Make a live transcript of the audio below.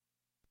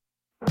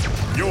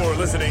You're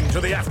listening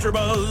to the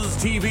AfterBuzz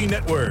TV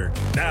Network,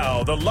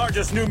 now the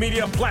largest new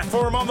media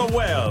platform on the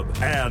web,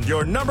 and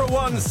your number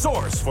one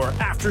source for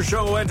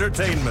after-show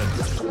entertainment.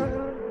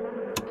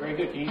 Very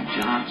good, Dean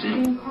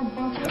Johnson.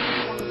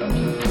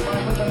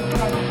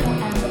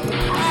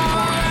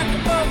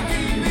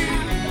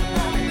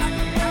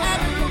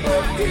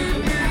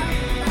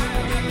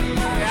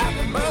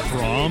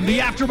 From the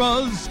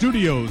AfterBuzz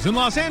Studios in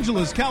Los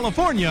Angeles,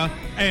 California,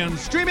 and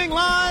streaming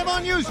live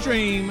on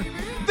Ustream,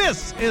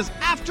 this is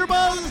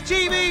AfterBuzz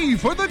TV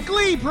for the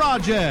Glee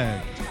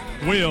Project.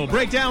 We'll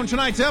break down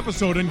tonight's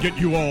episode and get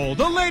you all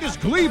the latest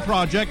Glee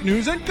Project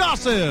news and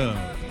gossip.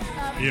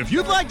 If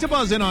you'd like to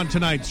buzz in on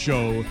tonight's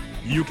show,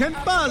 you can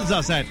buzz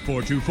us at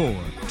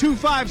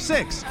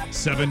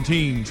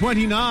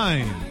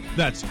 424-256-1729.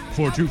 That's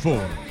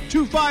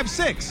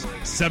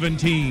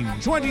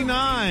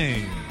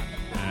 424-256-1729.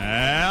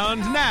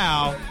 And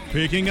now,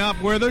 picking up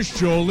where the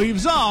show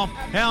leaves off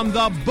and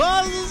the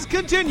buzz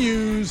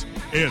continues,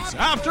 it's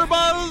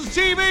AfterBuzz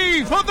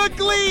TV for the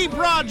Glee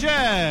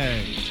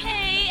Project.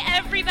 Hey,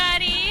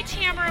 everybody.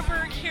 Tamara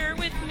Berg here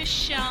with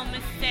Michelle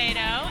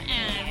Macedo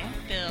and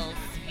Phil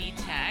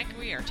Svitek.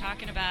 We are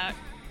talking about...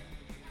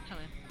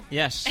 Hello.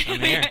 Yes,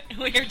 I'm here.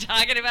 We are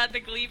talking about the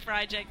Glee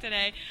Project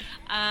today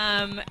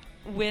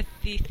with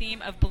the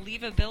theme of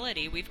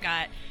believability. We've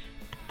got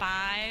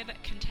 5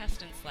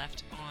 contestants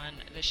left on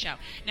the show.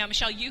 Now,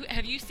 Michelle,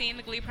 have you seen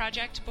the Glee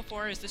Project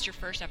before, or is this your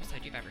first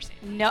episode you've ever seen?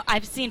 No,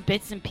 I've seen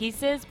bits and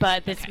pieces,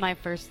 but this is my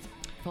first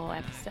full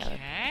episode.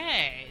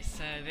 Okay,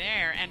 so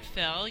there. And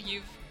Phil,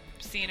 you've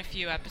seen a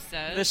few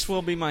episodes. This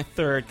will be my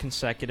 3rd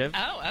consecutive.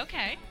 Oh,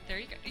 okay. There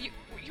you go.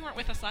 You weren't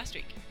with us last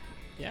week.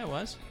 Yeah, it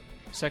was.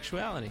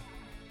 Sexuality.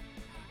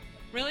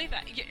 Really?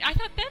 I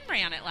thought Ben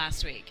ran it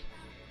last week.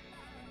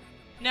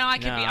 No,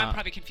 I'm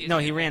probably confused. No,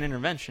 he ran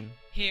intervention.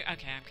 Okay,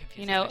 I'm confused.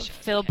 You know,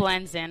 Phil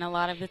blends in a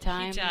lot of the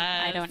time. He does.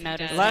 I don't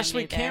notice. Last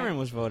week, Cameron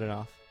was voted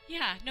off.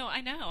 Yeah, no,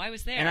 I know. I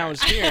was there. And I was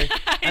here.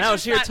 I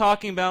was here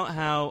talking about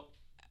how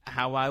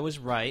I was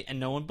right and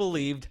no one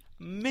believed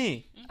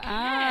me. Okay.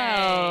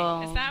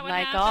 Oh, is that what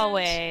like happened?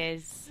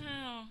 Always.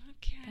 Oh,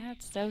 okay.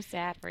 That's so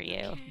sad for you.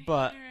 Okay.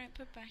 But, all right,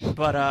 bye-bye.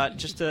 but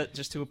just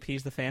to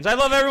appease the fans, I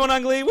love everyone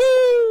on Glee.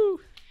 Woo!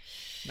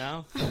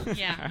 No?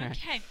 Yeah, All right.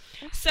 okay.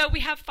 So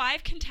we have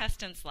 5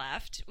 contestants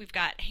left. We've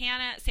got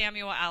Hannah,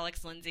 Samuel,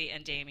 Alex, Lindsay,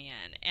 and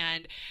Damien.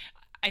 And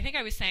I think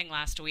I was saying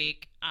last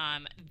week,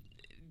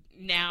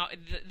 now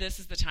this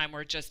is the time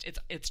where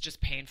it's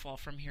just painful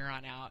from here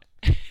on out.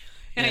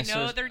 And I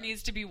know there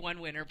needs to be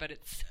one winner, but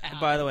it's sad.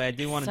 By the way, I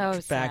do want to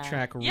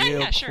backtrack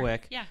real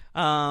quick. Yeah.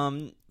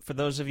 For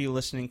those of you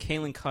listening,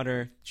 Kaylin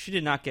Cutter, she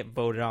did not get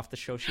voted off the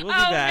show. She will be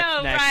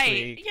back next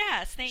week.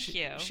 Yes, thank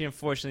you. She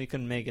unfortunately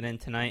couldn't make it in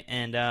tonight.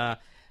 And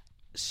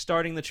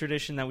starting the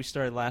tradition that we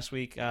started last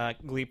week,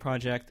 Glee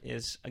Project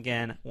is,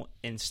 again,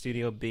 in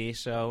Studio B.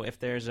 So if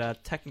there's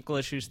technical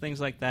issues, things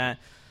like that,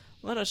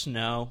 let us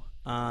know.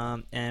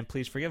 And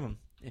please forgive them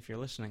if you're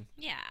listening.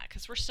 Yeah,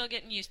 because we're still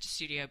getting used to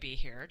Studio B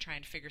here,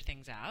 trying to figure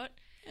things out.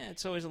 Yeah,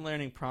 it's always a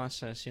learning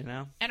process, you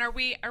know. And are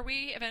we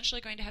eventually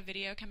going to have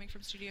video coming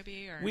from Studio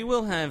B? Or? We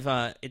will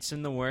have. It's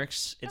in the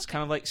works. It's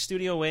kind of like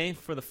Studio A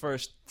for the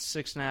first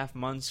 6.5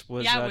 months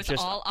was. Yeah, it was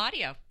just all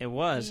audio. It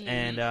was,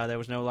 and there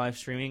was no live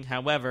streaming.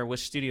 However,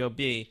 with Studio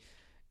B,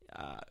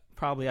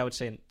 probably I would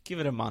say give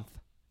it a month.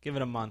 Give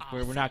it a month.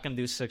 Awesome. We're not going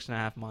to do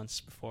 6.5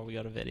 months before we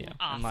go to video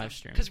and live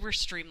stream. Because we're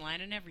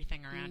streamlining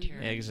everything around here.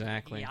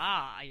 Exactly.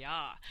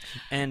 Yeah.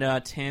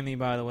 And Tammy,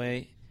 by the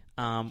way,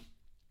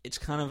 it's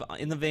kind of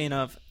in the vein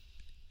of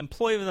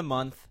Employee of the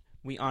Month.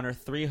 We honor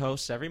 3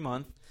 hosts every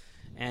month,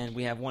 and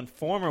we have one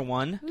former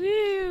one,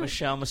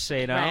 Michelle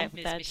Macedo. Right,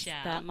 Ms. that's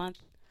Michelle. that month.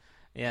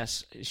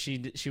 Yes, she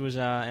was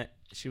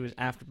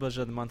after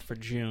Blizzard of the Month for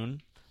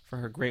June for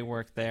her great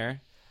work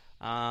there.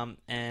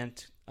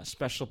 And a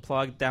special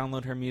plug,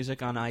 download her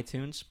music on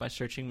iTunes by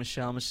searching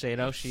Michelle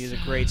Macedo. She is a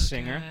great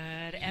singer.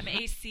 Good.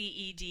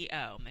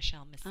 Macedo,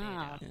 Michelle Macedo.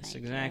 Oh, Yes, thank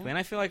exactly. you. And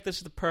I feel like this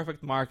is the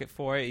perfect market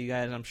for it. You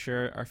guys, I'm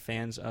sure, are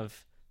fans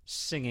of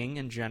singing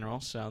in general,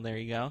 so there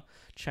you go.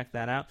 Check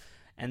that out.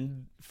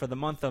 And for the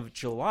month of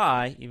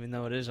July, even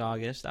though it is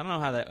August, I don't know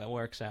how that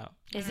works out.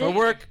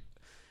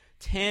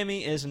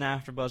 Tammy is an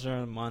AfterBuzzer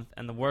of the month,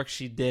 and the work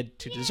she did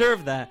to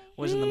deserve that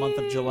was in the month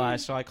of July,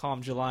 so I call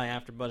him July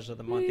AfterBuzzer of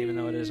the month, even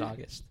though it is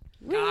August.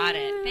 Got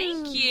it.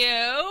 Thank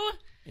you.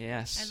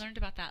 Yes. I learned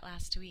about that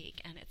last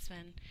week, and it's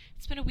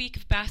been a week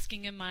of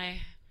basking in my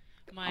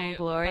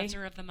glory.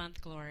 Buzzer of the Month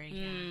glory.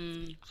 Yeah.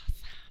 Awesome.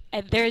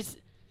 And there's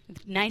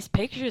nice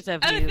pictures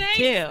of you thanks.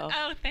 too.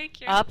 Oh,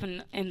 thank you. Up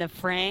in the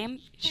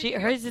frame.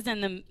 Hers is on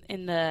the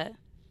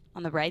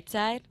right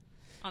side.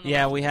 On the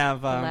Yeah, left, we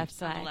have... The left on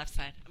side. the left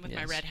side with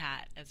my Yes. red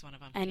hat as one of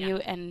them. And yeah.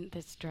 and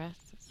this dress.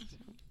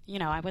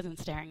 I wasn't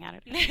staring at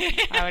it.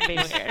 That would be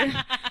weird.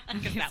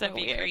 Because that So would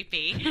be weird.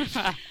 creepy.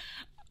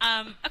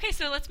 Okay,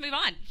 so let's move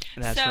on.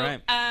 That's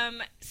right.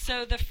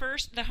 So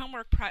the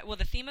homework,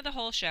 the theme of the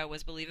whole show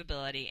was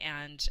believability,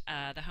 and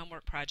the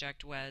homework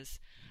project was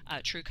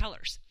True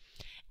Colors.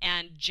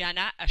 And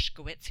Jenna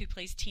Ushkowitz, who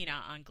plays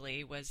Tina on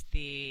Glee, was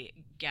the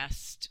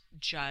guest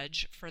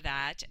judge for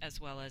that, as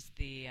well as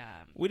the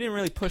We didn't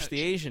really push coach.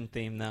 the Asian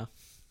theme, though.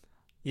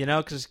 You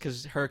know,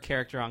 because her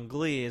character on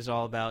Glee is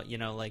all about, you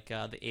know, like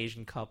the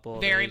Asian couple.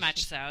 Very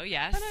much so,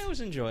 yes. And I always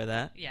enjoy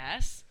that.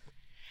 Yes.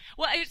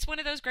 Well, it's one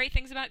of those great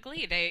things about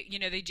Glee.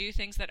 They do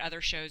things that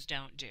other shows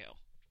don't do,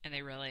 and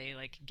they really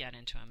like get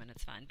into them, and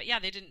it's fun. But yeah,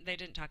 they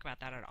didn't talk about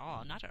that at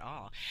all, not at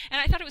all.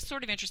 And I thought it was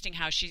sort of interesting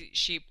how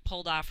she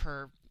pulled off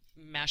her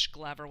mesh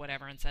glove or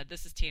whatever and said,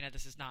 "This is Tina.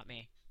 This is not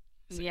me."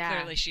 So Yeah.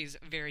 clearly, she's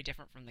very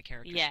different from the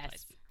character she Yes.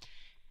 plays.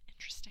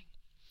 Interesting.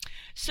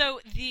 So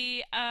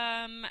the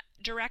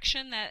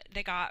direction that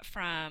they got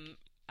from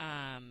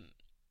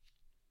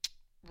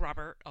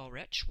Robert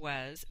Ulrich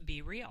was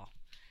be real.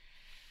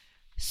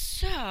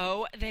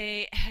 So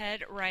they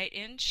head right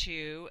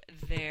into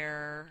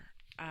their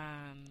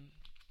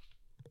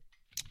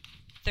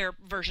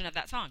version of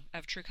that song,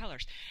 of True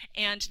Colors.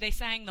 And they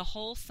sang the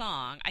whole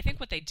song. I think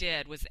what they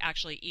did was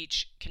actually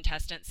each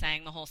contestant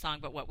sang the whole song,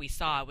 but what we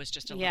saw was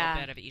just a little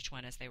bit of each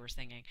one as they were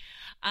singing.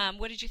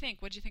 What did you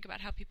think? What did you think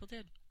about how people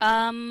did?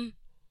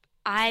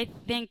 I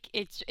think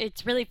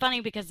it's really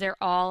funny because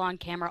they're all on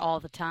camera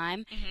all the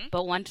time,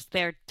 but once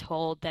they're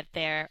told that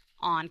they're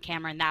on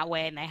camera in that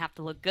way and they have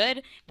to look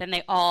good, then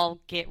they all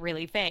get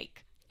really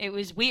fake. It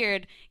was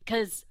weird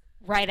because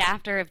right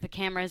after, if the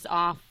camera's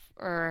off,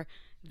 or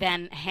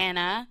then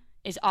Hannah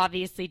is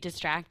obviously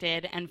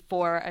distracted and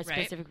for a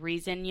specific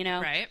reason, you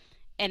know, Right.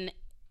 and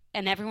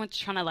everyone's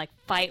trying to like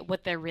fight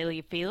what they're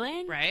really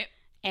feeling, Right.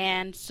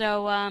 And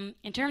so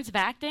in terms of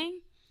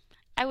acting,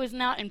 I was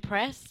not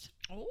impressed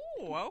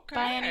Oh, okay.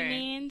 by any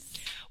means.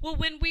 Well,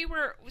 when we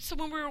were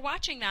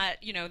watching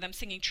that, you know, them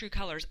singing True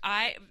Colors,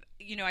 I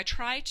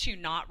try to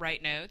not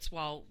write notes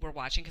while we're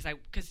watching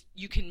because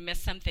you can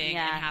miss something in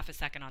half a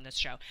second on this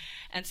show,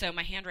 and so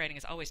my handwriting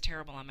is always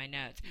terrible on my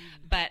notes.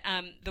 But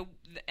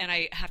and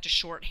I have to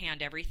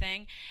shorthand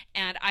everything,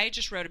 and I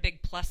just wrote a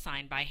big plus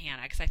sign by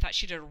Hannah because I thought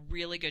she did a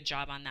really good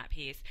job on that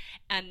piece,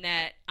 and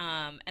that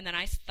and then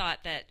I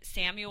thought that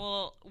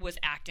Samuel was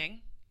acting.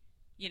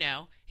 You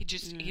know,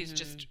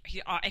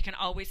 I can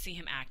always see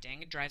him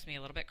acting. It drives me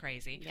a little bit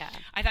crazy. Yeah.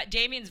 I thought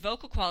Damien's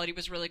vocal quality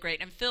was really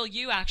great. And Phil,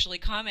 you actually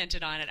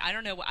commented on it. I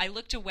don't know. I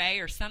looked away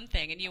or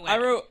something, and you went. I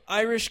wrote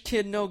Irish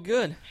kid no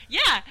good.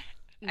 Yeah.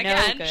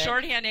 Again, good.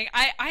 shorthanding.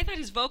 I thought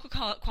his vocal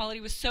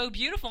quality was so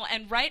beautiful.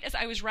 And right as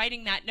I was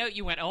writing that note,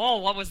 you went, "Oh,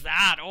 what was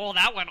that? Oh,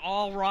 that went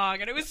all wrong."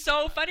 And it was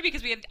so funny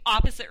because we had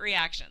opposite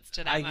reactions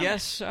to that I moment.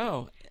 guess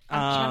so.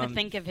 I'm trying to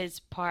think of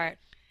his part.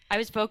 I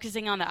was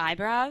focusing on the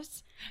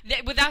eyebrows.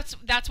 But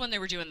that's when they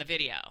were doing the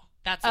video.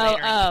 That's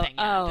later in the thing.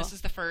 Yeah. This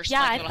is the first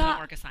I little thought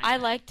homework assignment. I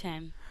liked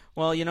him.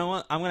 Well, you know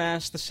what? I'm going to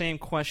ask the same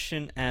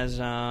question as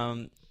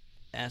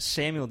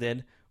Samuel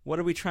did. What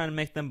are we trying to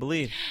make them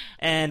believe?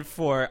 And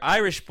for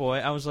Irish Boy,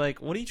 I was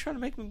like, what are you trying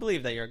to make me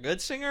believe? That you're a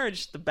good singer or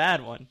just the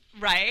bad one?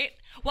 Right.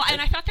 Well,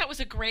 and I thought that was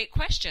a great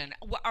question.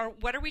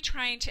 What are we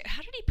trying to...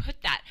 How did he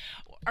put that?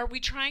 Are we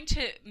trying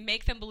to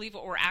make them believe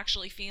what we're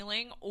actually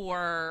feeling,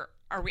 or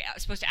are we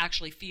supposed to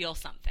actually feel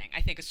something?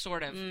 I think is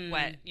sort of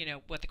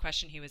what the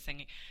question he was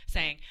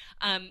saying.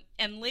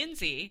 And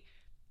Lindsay,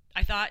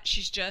 I thought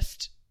she's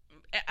just...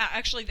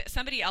 Actually,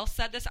 somebody else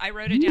said this. I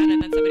wrote it down,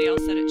 and then somebody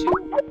else said it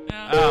too.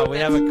 Oh, we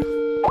have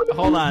a...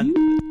 Hold on.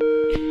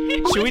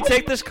 Should we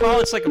take this call?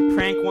 It's like a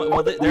prank one.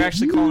 Well, they're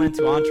actually calling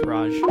into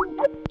Entourage.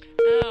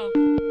 Oh.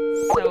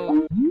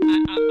 So,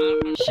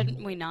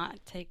 shouldn't we not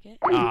take it?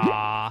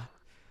 Ah.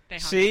 They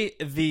hung See,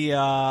 the...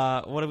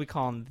 what do we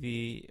call them?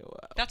 The...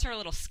 That's our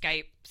little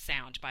Skype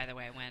sound, by the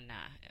way, when...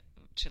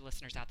 to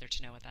listeners out there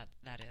to know what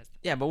that is.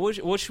 Yeah, but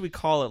what should we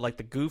call it? Like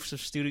the goofs of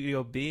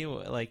Studio B?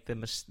 Like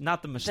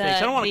not the mistakes.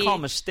 I don't want to call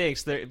them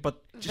mistakes,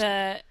 but just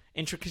The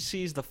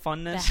intricacies, the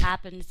funness.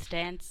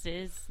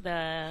 happenstances,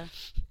 the...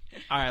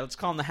 All right, let's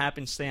call them the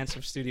happenstance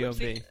of Studio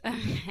B. Oh,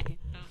 and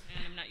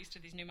I'm not used to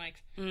these new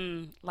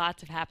mics.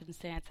 Lots of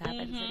happenstance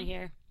happens in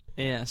here.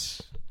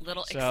 Yes.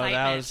 Little So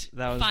excitement.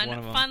 that was fun, one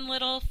of them. Fun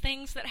little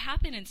things that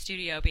happen in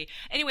Studio B.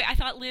 Anyway, I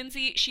thought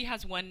Lindsay, she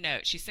has one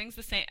note. She sings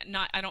the same.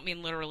 I don't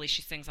mean literally.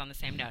 She sings on the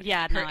same note.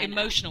 Yeah, no, Her I know.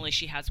 emotionally,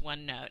 she has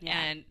one note, Yeah.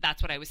 and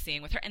that's what I was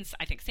seeing with her. And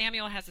I think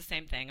Samuel has the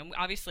same thing. And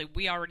obviously,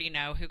 we already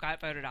know who got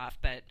voted off,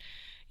 but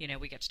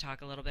we get to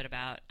talk a little bit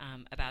about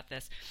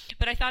this.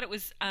 But I thought it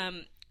was.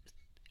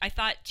 I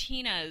thought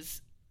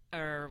Tina's,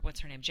 or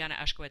what's her name, Jenna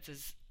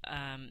Ushkowitz's.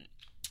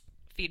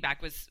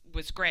 Feedback was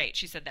great.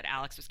 She said that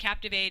Alex was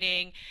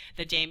captivating,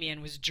 that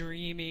Damien was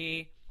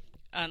dreamy,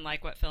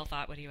 unlike what Phil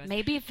thought what he was.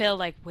 Maybe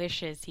Phil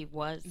wishes he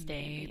was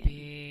Damien.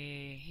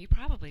 Maybe he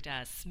probably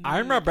does. Smooth,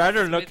 I'm better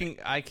smooth. looking.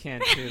 I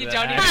can't do You that.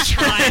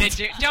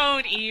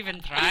 don't even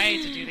try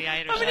to do the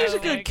Irish. I mean, he's a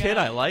accent. good kid.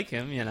 I like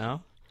him.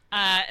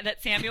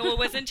 That Samuel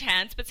was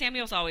intense, but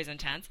Samuel's always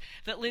intense.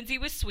 That Lindsay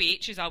was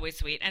sweet. She's always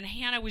sweet. And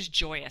Hannah was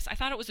joyous. I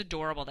thought it was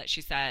adorable that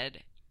she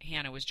said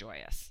Hannah was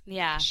joyous.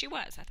 Yeah. She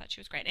was. I thought she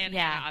was great. And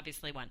Yeah. Hannah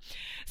obviously won.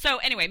 So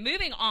anyway,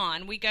 moving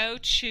on, we go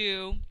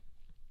to...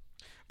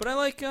 But I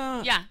like.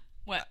 Yeah.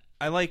 What?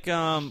 I like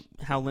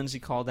how Lindsay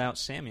called out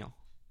Samuel.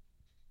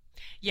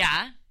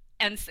 Yeah.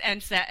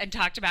 and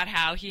talked about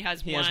how he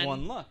has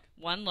one look.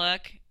 One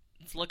look.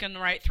 It's looking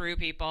right through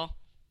people.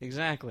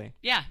 Exactly.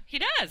 Yeah, he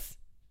does.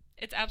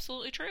 It's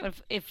absolutely true. But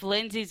if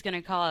Lindsay's going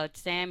to call out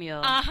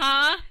Samuel,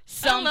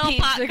 some people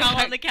pot are calling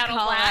gonna the kettle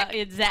call black. out-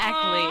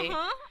 exactly.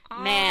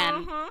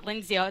 Man,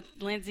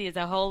 Lindsay is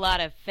a whole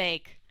lot of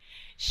fake.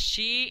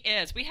 She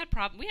is. We had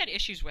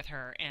issues with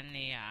her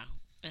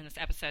in this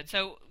episode.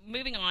 So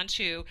moving on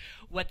to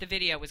what the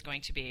video was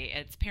going to be.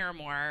 It's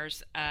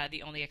Paramore's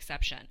The Only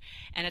Exception.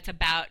 And it's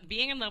about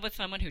being in love with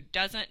someone who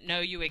doesn't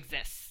know you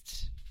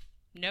exist.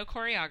 No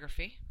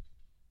choreography.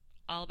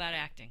 All about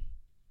acting.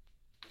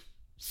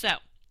 So.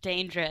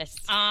 Dangerous.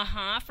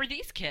 For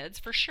these kids,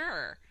 for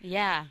sure.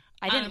 Yeah.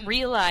 I didn't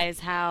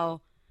realize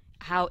how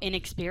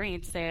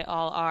inexperienced they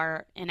all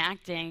are in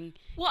acting.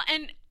 Well,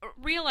 and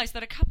realize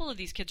that a couple of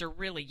these kids are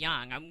really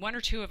young. One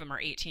or two of them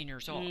are 18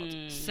 years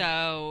old.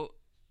 So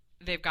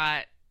they've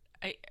got,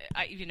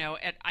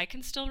 I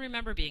can still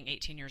remember being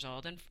 18 years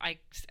old, and I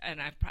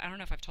don't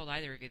know if I've told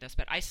either of you this,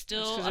 but I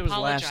still apologize. It was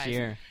last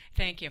year.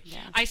 Thank you. Yeah.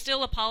 I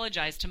still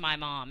apologize to my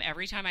mom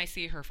every time I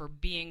see her for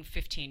being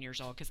 15 years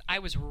old, because I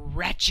was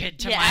wretched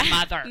to my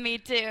mother. Me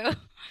too.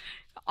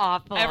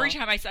 Awful. Every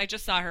time I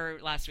just saw her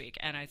last week,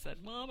 and I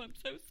said, "Mom, I'm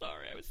so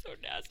sorry. I was so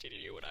nasty to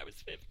you when I was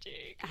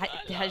 15."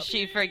 Has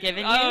she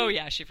forgiven you? Oh,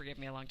 yeah, she forgave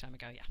me a long time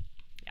ago, yeah.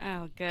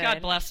 Oh, good.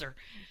 God bless her.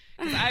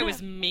 'Cause I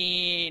was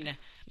mean.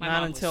 My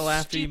Not mom until was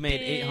after you made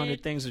stupid.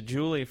 800 Things with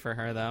Julie for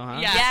her, though, huh?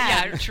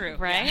 Yeah, true.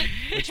 Right?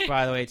 Which,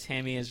 by the way,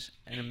 Tammy is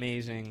an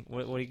amazing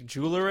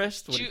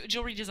jewellerist?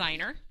 Jewelry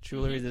designer.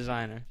 Jewelry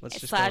designer. Let's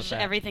just go with /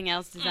 that. everything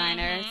else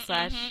designer /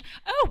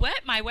 Oh,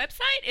 what? My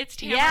website? It's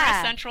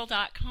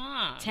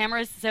tamaracentral.com.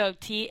 Tamara, so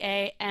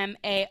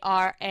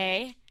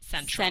TAMARA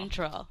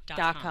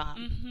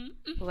Central.com.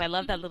 Ooh, I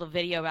love that little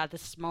video about the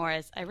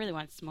s'mores. I really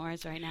want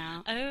s'mores right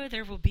now. Oh,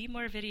 there will be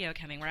more video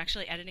coming. We're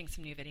actually editing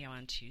some new video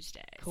on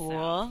Tuesday. Cool.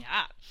 So,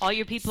 yeah. All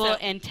your people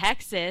in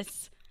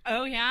Texas.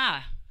 Oh,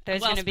 yeah.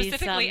 There's going to be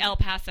specifically some... El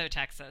Paso,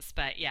 Texas.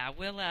 But, yeah,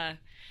 we'll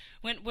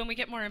when we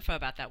get more info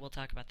about that, we'll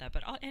talk about that.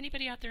 But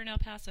anybody out there in El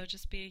Paso,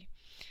 just be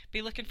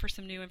looking for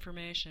some new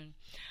information.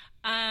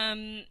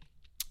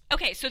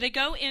 Okay, so they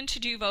go in to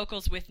do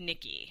vocals with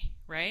Nikki,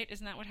 right?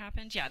 Isn't that what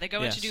happened? Yeah, they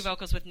go in to do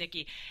vocals with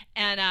Nikki,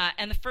 and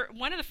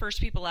one of the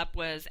first people up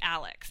was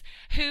Alex,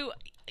 who,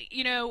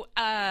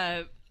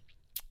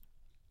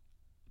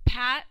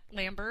 Pat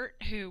Lambert,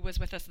 who was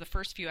with us the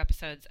first few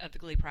episodes of the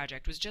Glee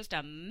Project, was just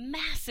a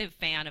massive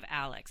fan of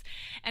Alex,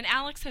 and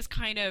Alex has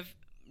kind of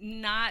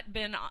not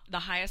been the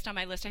highest on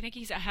my list. I think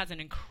he has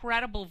an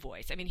incredible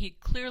voice. I mean, he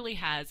clearly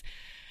has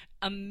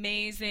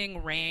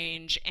amazing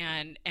range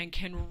and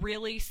can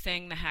really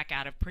sing the heck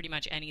out of pretty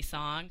much any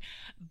song,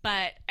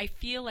 but I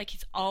feel like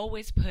he's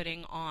always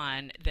putting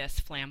on this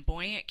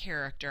flamboyant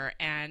character,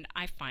 and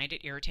I find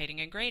it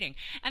irritating and grating.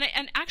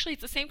 And actually,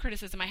 it's the same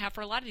criticism I have for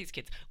a lot of these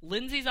kids.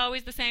 Lindsay's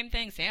always the same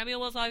thing,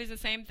 Samuel is always the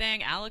same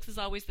thing, Alex is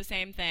always the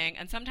same thing,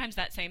 and sometimes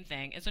that same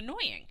thing is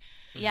annoying.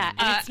 Yeah,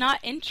 and it's not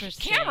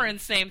interesting.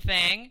 Cameron's same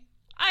thing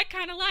I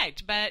kind of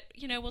liked, but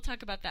we'll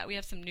talk about that. We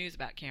have some news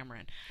about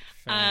Cameron.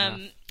 Fair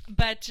enough.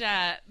 But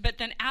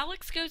then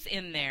Alex goes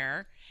in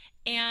there,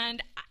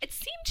 and it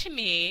seemed to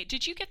me,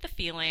 did you get the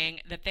feeling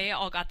that they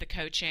all got the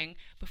coaching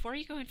before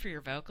you go in for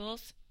your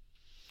vocals?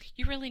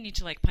 You really need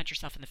to punch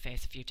yourself in the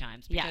face a few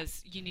times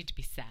because you need to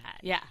be sad.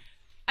 Yeah.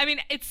 I mean,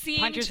 it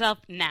seemed... Punch yourself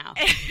now.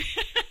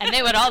 And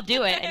they would all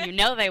do it, and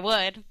they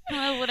would.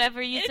 Well,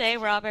 whatever you say,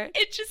 Robert.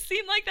 It just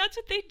seemed like that's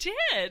what they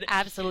did.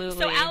 Absolutely.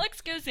 So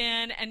Alex goes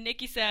in, and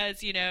Nikki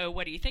says,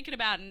 what are you thinking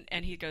about?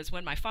 And he goes,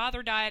 when my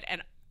father died,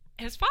 and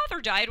his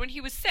father died when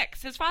he was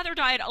 6. His father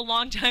died a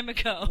long time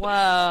ago.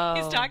 Whoa.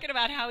 He's talking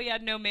about how he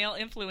had no male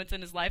influence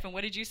in his life. And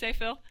what did you say,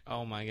 Phil?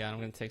 Oh, my God. I'm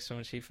going to take so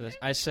much heat for this.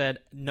 I said,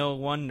 no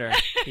wonder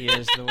he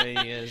is the way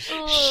he is.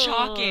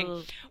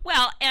 Shocking.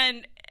 Well,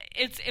 and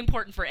it's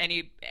important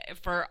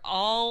for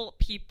all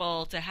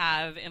people to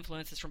have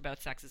influences from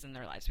both sexes in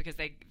their lives, because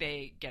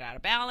they get out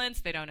of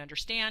balance. They don't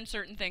understand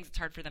certain things. It's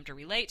hard for them to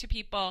relate to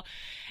people.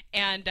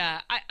 And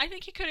I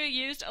think he could have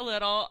used a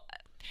little...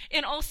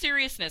 In all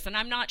seriousness, and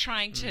I'm not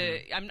trying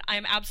to,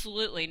 I'm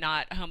absolutely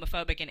not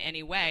homophobic in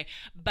any way,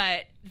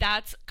 but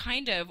that's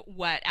kind of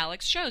what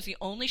Alex shows. He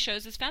only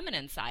shows his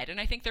feminine side, and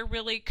I think there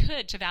really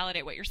could, to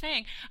validate what you're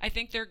saying, I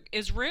think there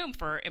is room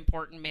for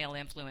important male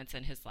influence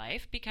in his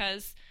life,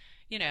 because,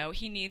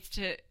 he needs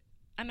to,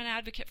 I'm an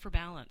advocate for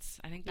balance.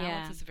 I think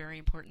balance is a very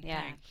important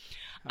thing.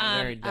 How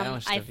very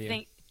balanced of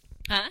you.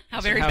 Huh?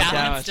 How very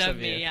balanced of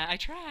me. Yeah, I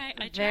try.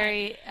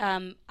 Very,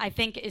 I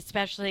think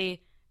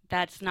especially...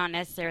 That's not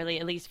necessarily,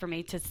 at least for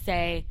me, to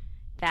say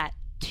that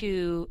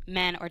 2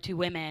 men or 2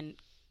 women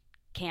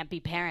can't be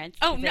parents.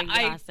 Oh, no,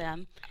 I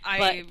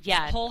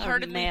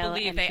wholeheartedly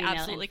believe they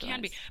absolutely can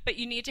be. But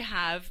you need to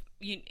have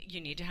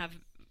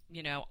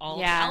all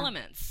the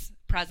elements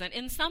present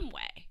in some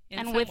way.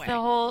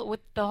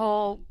 The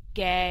whole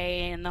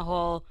gay and the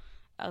whole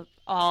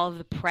all of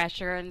the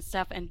pressure and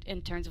stuff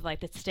in terms of like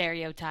the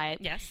stereotype.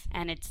 Yes.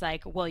 And it's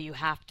like, well, you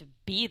have to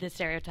be the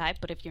stereotype,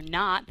 but if you're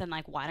not, then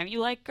like, why don't you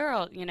like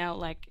girls? You know,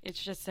 like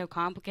it's just so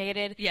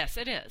complicated. Yes,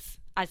 it is.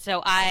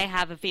 So I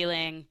have a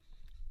feeling,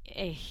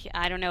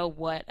 I don't know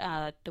what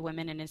the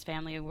women in his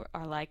family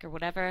are like or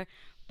whatever,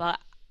 but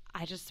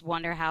I just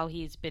wonder how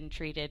he's been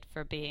treated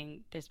for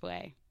being this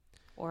way.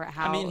 Or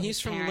how I mean, he's his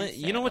from parents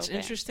Lynn. You know what's okay.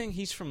 interesting?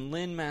 He's from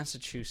Lynn,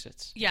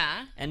 Massachusetts.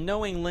 Yeah. And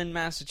knowing Lynn,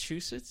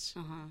 Massachusetts,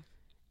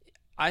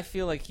 I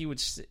feel like he would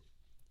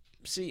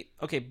see.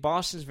 Okay,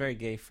 Boston's very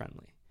gay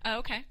friendly. Oh,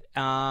 okay.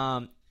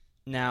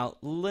 Now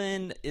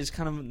Lynn is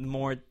kind of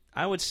more.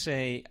 I would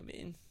say. I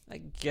mean, I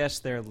guess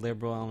they're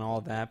liberal and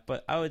all that,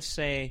 but I would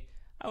say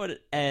I would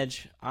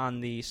edge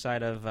on the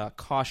side of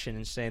caution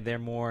and say they're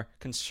more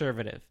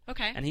conservative.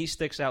 Okay. And he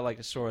sticks out like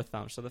a sore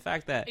thumb. So the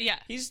fact that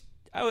he's.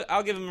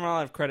 I'll give him a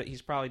lot of credit.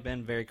 He's probably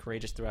been very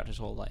courageous throughout his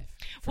whole life.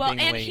 Well,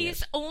 and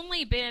he's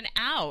only been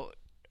out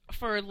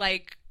for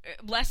like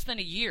less than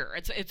a year.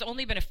 It's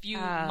only been a few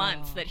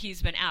months that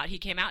he's been out. He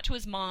came out to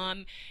his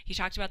mom. He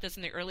talked about this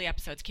in the early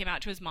episodes. Came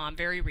out to his mom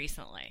very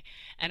recently,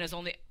 and is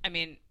only. I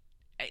mean,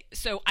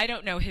 so I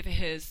don't know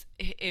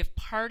if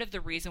part of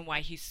the reason why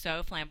he's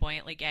so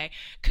flamboyantly gay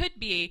could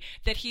be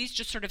that he's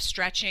just sort of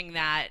stretching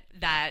that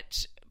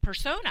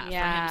persona for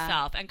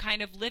himself and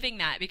kind of living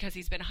that because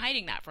he's been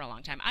hiding that for a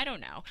long time. I don't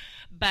know.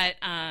 But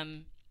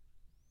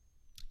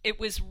it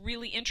was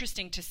really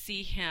interesting to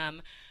see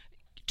him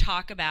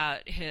talk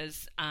about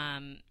his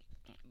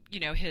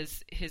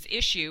his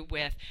issue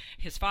with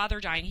his father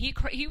dying.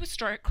 He was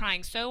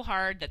crying so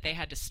hard that they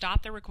had to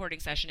stop the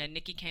recording session, and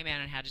Nikki came in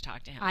and had to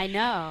talk to him. I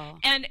know.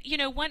 And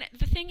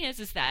the thing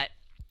is that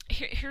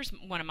here's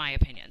one of my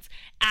opinions.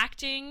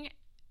 Acting,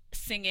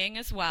 singing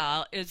as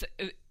well is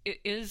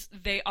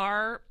they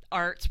are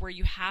arts where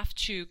you have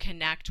to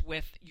connect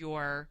with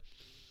your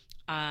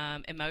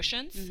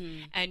emotions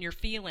and your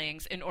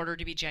feelings in order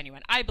to be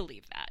genuine. I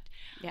believe that.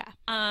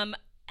 Yeah.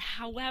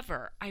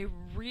 However, I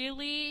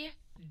really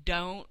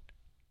don't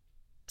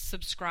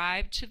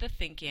subscribe to the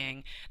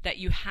thinking that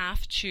you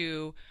have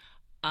to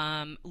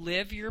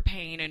live your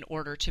pain in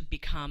order to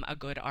become a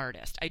good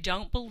artist. I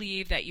don't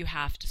believe that you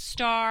have to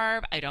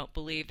starve. I don't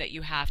believe that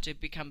you have to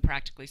become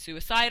practically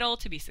suicidal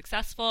to be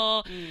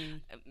successful.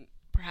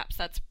 Perhaps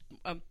that's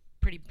a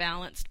pretty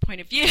balanced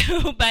point of view,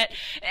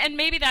 and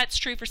maybe that's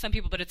true for some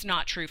people, but it's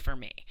not true for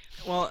me.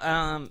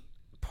 Well,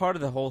 part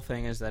of the whole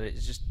thing is that it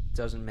just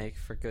doesn't make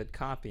for good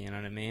copy. You know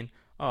what I mean?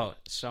 Oh,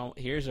 so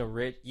here's a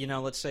rich.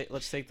 Let's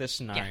take this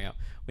scenario. Yeah.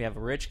 We have a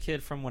rich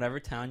kid from whatever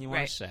town you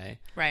want to say,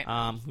 right?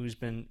 Who's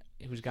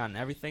gotten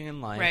everything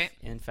in life. Right.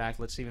 In fact,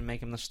 let's even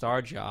make him the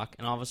star jock,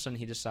 and all of a sudden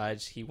he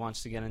decides he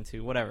wants to get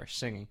into whatever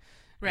singing.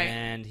 Right.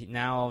 And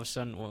now all of a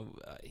sudden,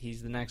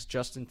 he's the next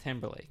Justin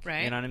Timberlake.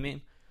 Right. You know what I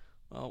mean?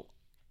 Well,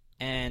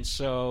 and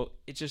so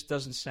it just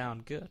doesn't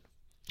sound good.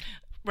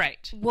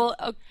 Right. Well,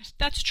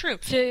 that's true.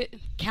 To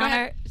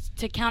counter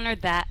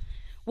that,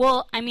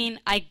 well, I mean,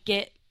 I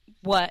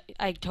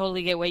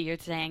totally get what you're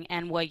saying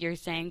and what you're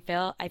saying,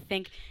 Phil. I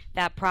think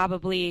that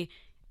probably,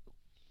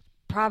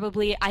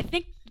 I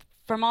think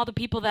from all the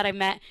people that I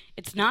met,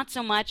 it's not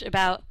so much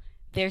about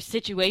their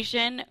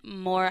situation,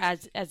 more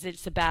as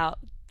it's about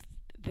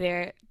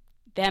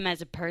them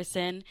as a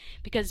person,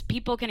 because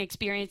people can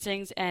experience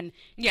things and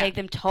take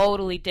them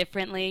totally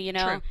differently. You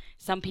know, True.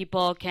 Some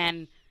people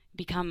can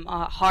become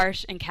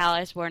harsh and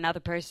callous, where another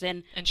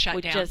person and shut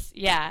would down. Just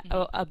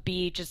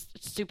be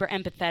just super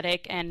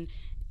empathetic,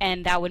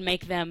 and that would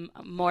make them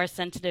more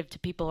sensitive to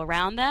people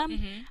around them.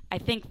 I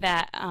think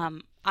that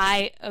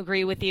I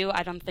agree with you.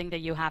 I don't think that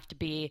you have to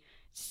be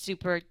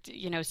super,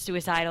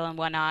 suicidal and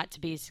whatnot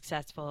to be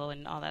successful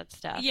and all that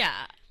stuff. Yeah,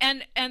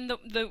 and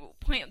the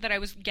point that I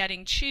was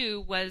getting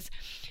to was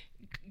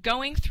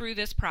going through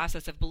this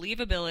process of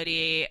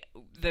believability,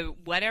 the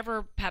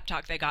whatever pep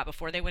talk they got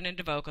before they went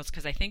into vocals,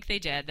 because I think they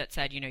did, that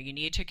said, you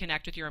need to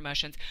connect with your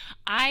emotions.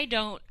 I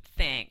don't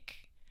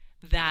think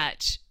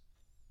that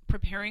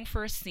preparing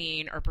for a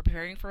scene or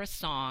preparing for a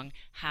song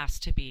has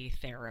to be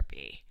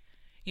therapy.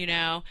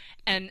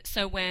 And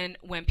so when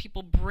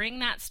people bring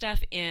that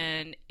stuff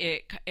in,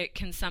 it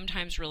can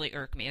sometimes really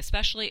irk me,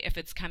 especially if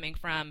it's coming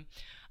from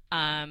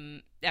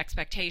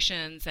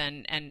expectations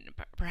and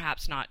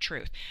perhaps not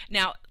truth.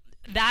 Now,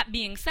 that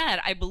being said,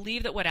 I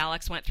believe that what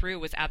Alex went through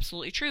was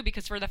absolutely true,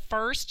 because for the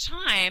first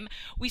time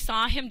we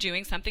saw him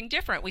doing something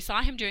different. We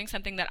saw him doing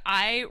something that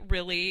I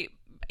really,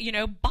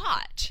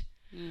 bought.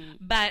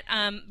 But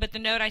the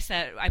note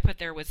I put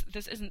there was,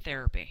 this isn't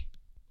therapy.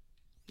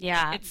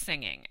 Yeah. It's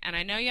singing. And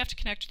I know you have to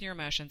connect with your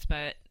emotions,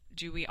 but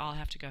do we all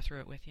have to go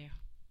through it with you?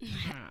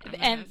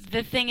 And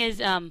the thing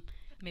is,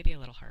 maybe a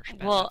little harsh.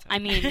 But well, I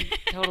mean,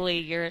 totally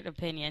your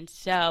opinion.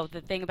 So the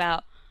thing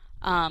about,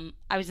 I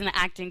was in the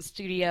acting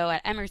studio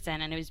at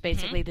Emerson, and it was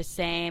basically the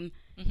same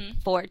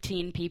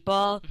 14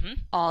 people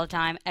all the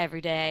time,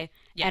 every day.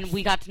 Yes. And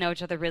we got to know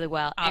each other really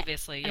well.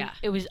 Obviously, and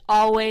it was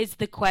always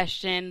the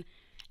question,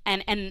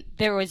 and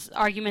there was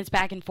arguments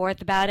back and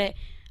forth about it,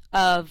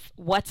 of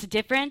what's the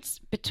difference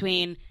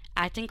between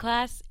acting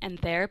class and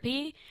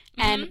therapy.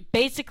 And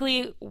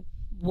basically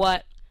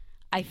what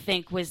I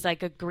think was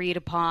like agreed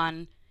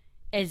upon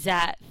is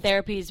that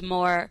therapy is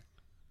more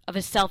of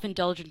a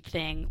self-indulgent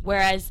thing,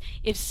 whereas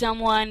if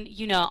someone,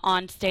 you know,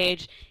 on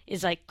stage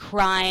is like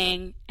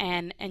crying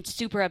and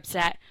super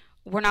upset,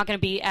 we're not going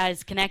to be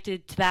as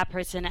connected to that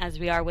person as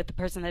we are with the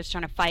person that's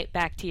trying to fight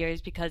back tears,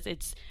 because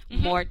it's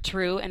more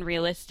true and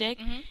realistic.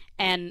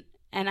 And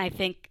I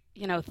think,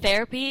 you know,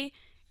 therapy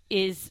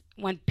is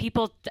when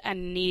people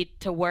need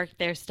to work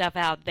their stuff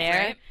out there.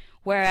 Right.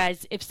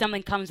 Whereas if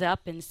someone comes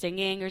up and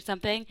singing or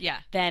something,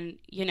 then,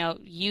 you know,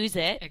 use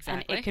it.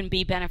 Exactly. And it can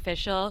be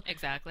beneficial.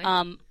 Exactly.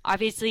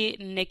 Obviously,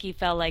 Nikki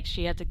felt like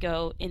she had to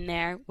go in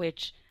there,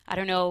 which I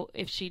don't know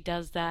if she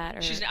does that.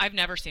 Or I've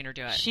never seen her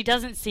do it. She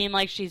doesn't seem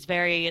like she's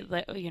very,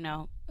 you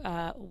know,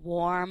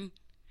 warm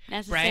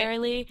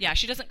necessarily. Right? Yeah,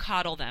 she doesn't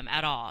coddle them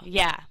at all.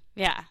 Yeah.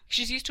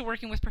 She's used to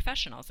working with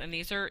professionals, and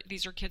these are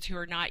kids who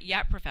are not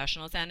yet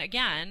professionals, and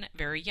again,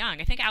 very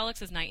young. I think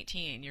Alex is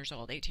 18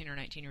 or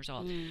 19 years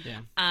old.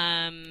 Yeah.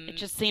 It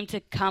just seemed to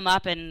come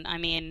up, and I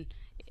mean,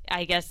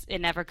 I guess it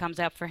never comes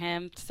up for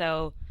him,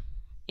 so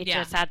it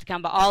just had to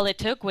come. But all it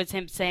took was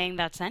him saying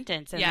that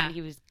sentence, and then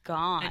he was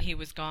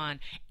gone.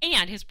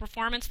 And his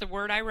performance, the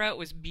word I wrote,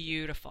 was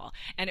beautiful,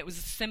 and it was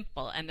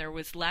simple, and there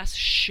was less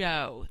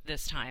show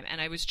this time,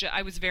 and I was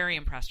very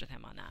impressed with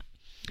him on that.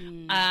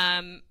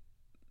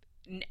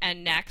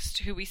 And next,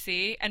 who we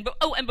see, and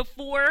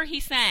before he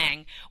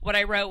sang, what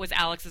I wrote was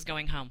Alex is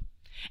going home.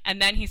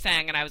 And then he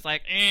sang, and I was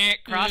like,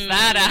 cross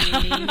that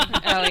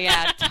out. Oh,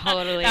 yeah,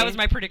 totally. That was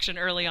my prediction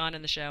early on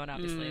in the show, and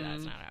obviously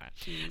that's not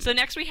right. So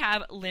next we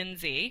have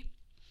Lindsay,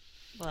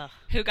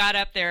 who got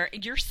up there.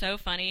 You're so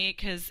funny,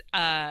 because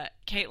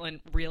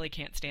Caitlin really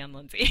can't stand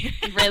Lindsay.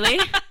 Really?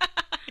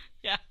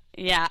 Yeah.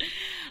 Yeah.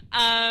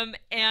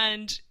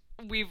 And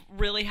we've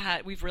really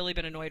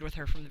been annoyed with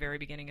her from the very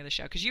beginning of the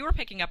show, because you were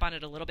picking up on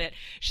it a little bit.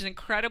 She's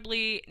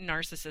incredibly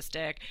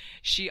narcissistic.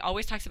 She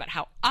always talks about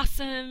how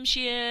awesome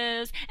she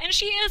is, and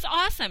she is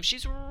awesome.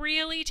 She's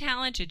really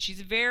talented. She's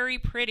very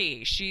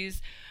pretty. She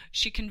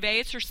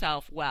conveys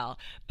herself well,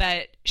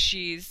 but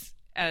she's,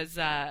 as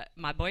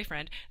my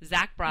boyfriend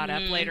Zach brought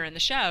up later in the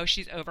show,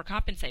 she's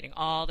overcompensating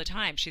all the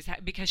time.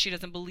 Because she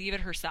doesn't believe it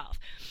herself.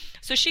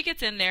 So she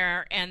gets in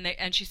there, and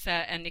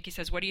Nikki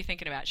says, "What are you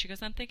thinking about?" She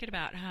goes, "I'm thinking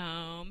about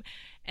home."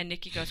 And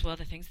Nikki goes, "Well,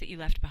 the things that you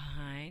left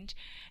behind,"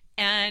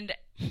 and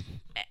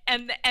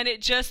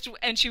it just,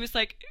 and she was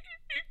like,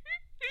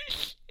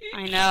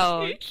 I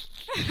know.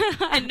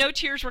 and no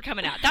tears were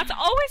coming out. That's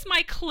always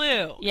my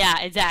clue.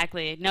 Yeah,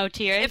 exactly. No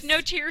tears. If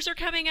no tears are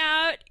coming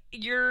out,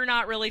 you're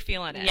not really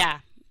feeling it. Yeah,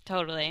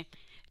 totally,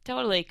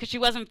 because she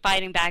wasn't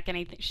fighting back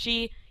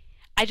anything.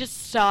 I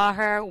just saw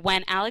her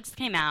when Alex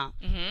came out.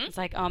 It's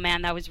like, oh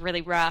man, that was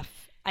really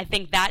rough. I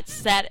think that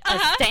set a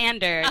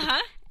standard,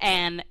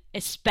 and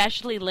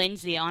especially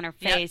Lindsay on her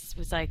face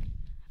was like,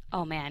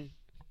 oh man,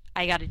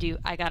 I gotta do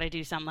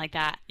something like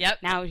that. Yep.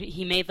 Now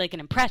he made like an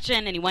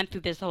impression, and he went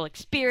through this whole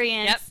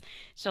experience. Yep.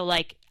 So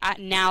like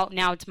now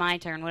it's my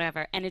turn,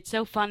 whatever. And it's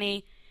so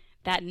funny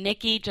that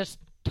Nikki just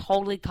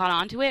totally caught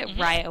on to it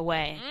right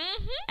away.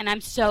 And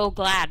I'm so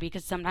glad,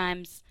 because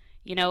sometimes,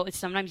 you know,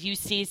 sometimes you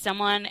see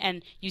someone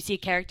and you see a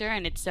character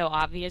and it's so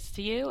obvious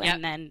to you,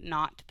 and then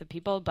not to the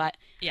people. But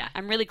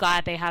I'm really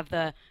glad they have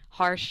the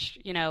harsh,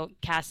 you know,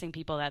 casting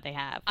people that they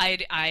have.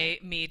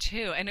 Me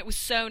too. And it was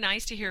so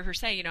nice to hear her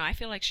say, you know, I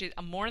feel like she's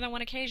on more than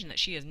one occasion that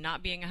she is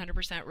not being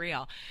 100%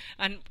 real.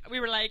 And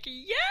we were like,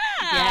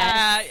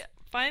 yes.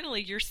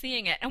 Finally, you're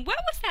seeing it. And what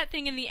was that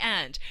thing in the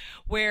end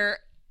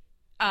where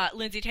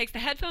Lindsay takes the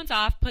headphones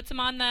off, puts them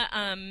on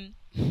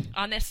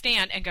the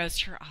stand, and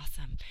goes, "You're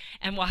awesome,"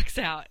 and walks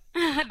out.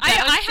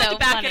 I had to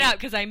back it out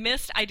because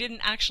I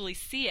didn't actually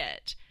see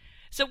it.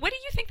 So what do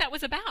you think that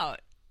was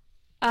about?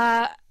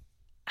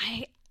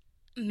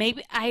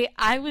 Maybe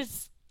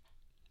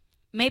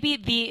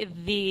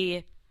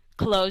the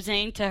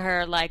closing to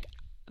her, like,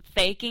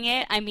 faking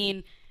it. I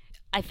mean,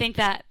 I think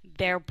that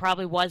there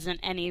probably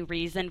wasn't any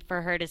reason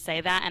for her to say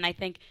that, and I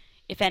think,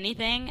 if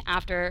anything,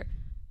 after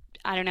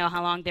I don't know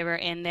how long they were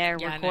in there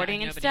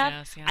recording and stuff,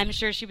 knows, I'm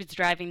sure she was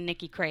driving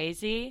Nikki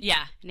crazy.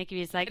 Yeah.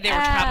 Nikki was like, they were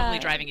probably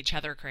driving each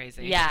other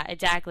crazy. Yeah,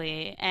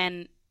 exactly.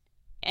 And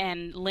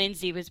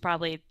Lindsay was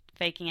probably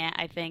faking it,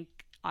 I think,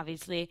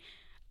 obviously.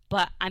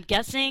 But I'm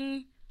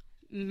guessing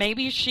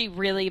maybe she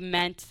really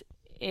meant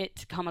it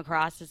to come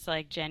across as,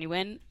 like,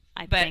 genuine.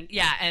 I think.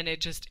 Yeah, and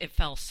it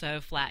fell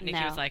so flat.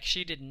 Nikki was like,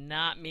 she did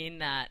not mean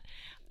that.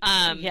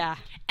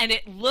 And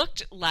it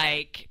looked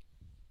like,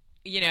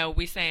 you know,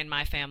 we say in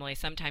my family,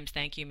 sometimes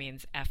thank you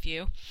means F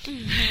you.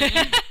 Totally.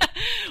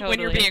 When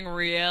you're being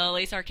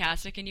really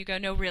sarcastic and you go,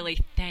 no, really,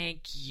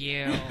 thank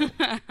you.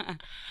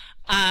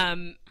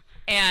 And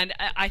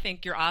I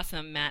think you're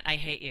awesome, Matt. I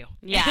hate you.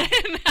 Yeah.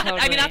 Totally.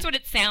 I mean, that's what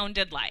it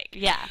sounded like.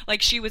 Yeah.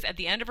 Like she was at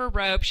the end of her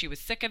rope. She was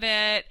sick of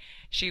it.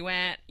 She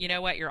went, you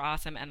know what, you're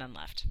awesome, and then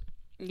left.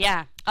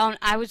 Yeah. Oh,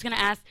 I was going to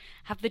ask,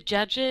 have the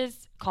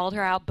judges called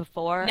her out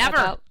before?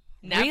 Never.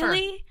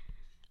 Really?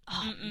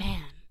 Oh,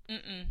 man.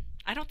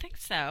 I don't think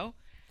so.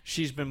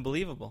 She's been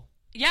believable.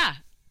 Yeah.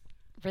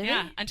 Really?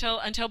 Yeah, until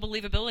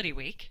Believability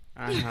Week.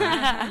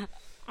 Uh-huh.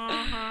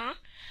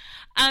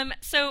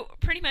 So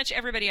pretty much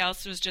everybody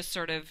else was just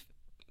sort of,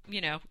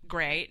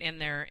 great in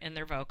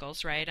their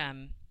vocals, right?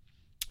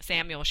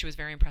 Samuel, she was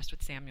very impressed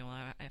with Samuel,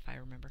 if I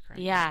remember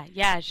correctly.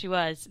 Yeah, she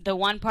was. The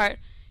one part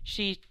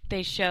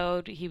they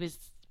showed he was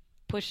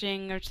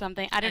pushing or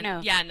something. I don't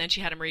know. Yeah, and then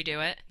she had him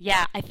redo it.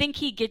 Yeah, I think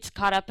he gets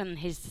caught up in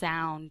his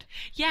sound.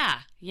 Yeah,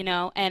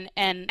 and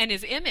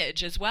his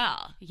image as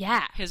well.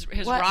 Yeah, his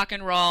rock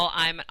and roll.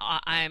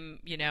 I'm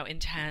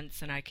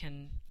intense, and I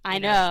can. I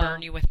know.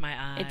 Burn you with my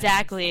eyes.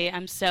 Exactly.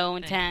 I'm so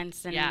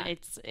intense, and yeah.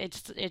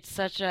 it's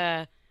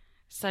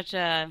such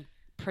a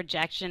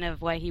projection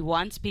of what he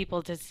wants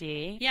people to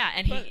see. Yeah,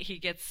 and he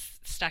gets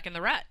stuck in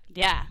the rut.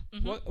 Yeah.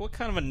 Mm-hmm. What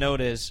kind of a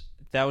note is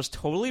that was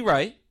totally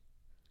right.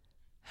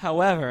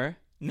 However,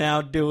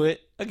 now do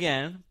it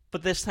again,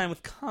 but this time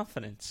with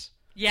confidence.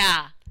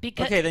 Yeah.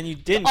 Because okay, then you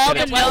didn't all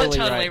get the it notes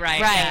totally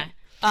right. Right.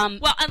 Yeah.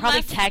 Well,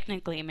 probably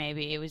technically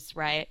maybe it was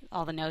right,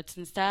 all the notes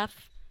and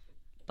stuff.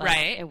 But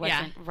right. It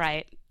wasn't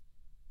right.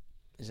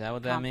 Is that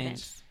what that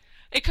means?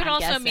 It could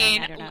also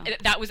mean I don't know.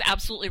 that was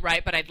absolutely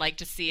right, but I'd like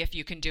to see if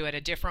you can do it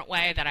a different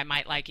way that I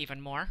might like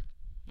even more.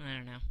 I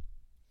don't know.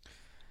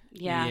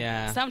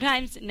 Yeah.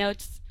 Sometimes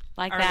notes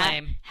like Are that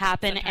lame.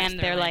 happen, Sometimes and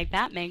they're they're lame. like,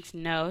 that makes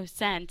no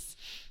sense.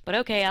 But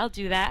okay, I'll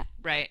do that.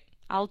 Right.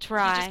 I'll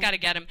try. You just got to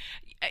get them.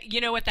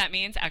 You know what that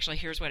means? Actually,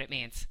 here's what it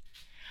means.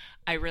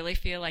 I really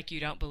feel like you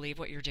don't believe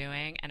what you're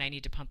doing, and I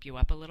need to pump you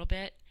up a little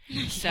bit.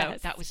 So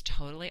Yes. that was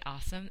totally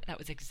awesome. That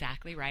was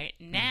exactly right.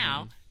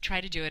 Now, try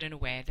to do it in a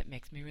way that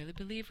makes me really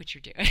believe what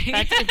you're doing.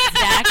 That's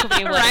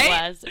exactly what Right? it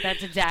was.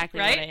 That's exactly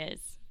Right? what it is,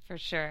 for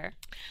sure.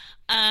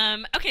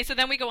 Okay, so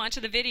then we go on to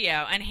the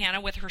video, and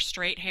Hannah with her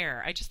straight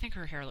hair. I just think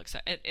her hair looks.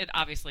 It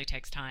obviously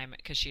takes time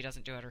because she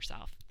doesn't do it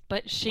herself.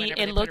 But Whenever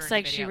they it put looks her in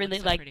like the she video, it really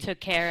looks so pretty. took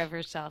care of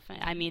herself.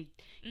 I mean,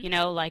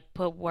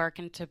 put work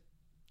into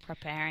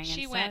preparing.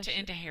 She and went stuff.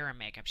 into hair and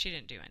makeup. She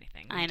didn't do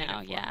anything. I We did know,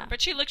 it for yeah. her.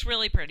 But she looks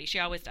really pretty. She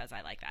always does.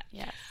 I like that.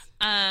 Yes.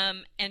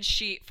 And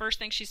first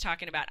thing she's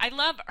talking about, I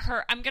love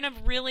her. I'm going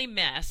to really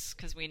miss,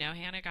 because we know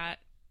Hannah got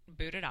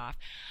booted off.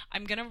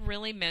 I'm going to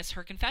really miss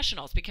her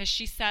confessionals because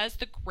she says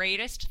the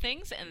greatest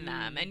things in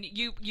them. And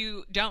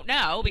you don't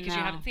know because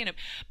you haven't seen them.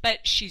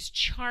 But she's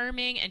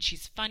charming and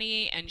she's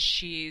funny and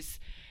she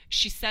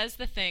says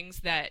the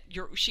things that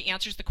she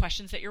answers the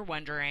questions that you're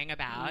wondering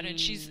about, and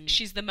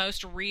she's the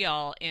most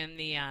real in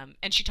the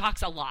and she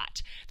talks a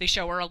lot. They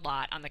show her a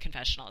lot on the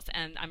confessionals,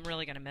 and I'm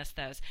really going to miss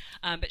those.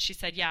 But she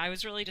said, "Yeah, I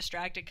was really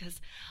distracted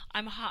because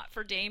I'm hot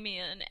for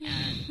Damien,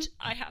 and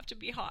I have to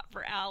be hot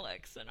for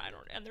Alex,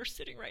 and they're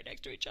sitting right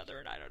next to each other,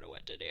 and I don't know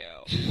what to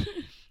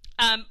do."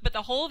 But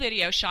the whole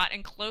video shot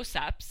in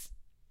close-ups,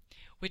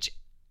 which,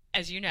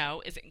 as you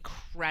know, is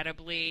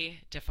incredibly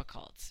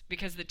difficult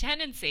because the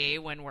tendency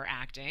when we're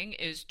acting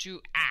is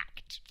to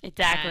act.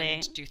 Exactly.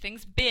 And do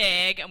things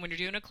big, and when you're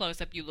doing a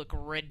close-up, you look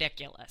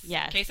ridiculous.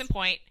 Yes. Case in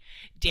point,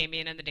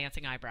 Damien and the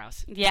dancing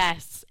eyebrows.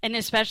 Yes, and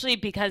especially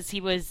because he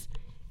was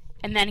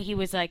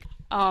like,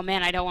 oh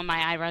man, I don't want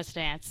my eyebrows to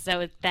dance.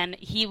 So then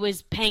he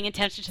was paying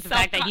attention to the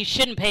fact that he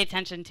shouldn't pay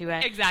attention to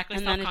it. Exactly,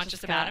 and then it self-conscious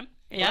just about got- him.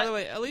 Yeah. By the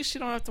way, at least you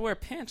don't have to wear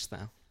pants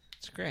now.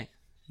 It's great.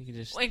 You can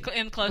just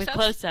In close-ups? With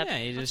close-up. yeah,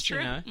 you just true.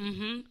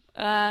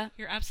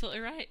 You're absolutely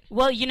right.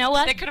 Well, you know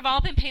what? They could have all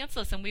been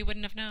pantsless, and we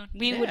wouldn't have known.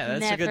 We would that's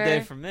never. a good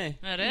day for me.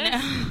 It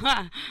is.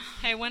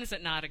 Hey, when is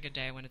it not a good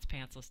day when it's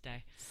pantsless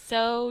day?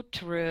 So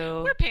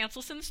true. We're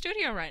pantsless in the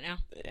studio right now.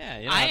 Yeah,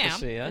 you don't I have am.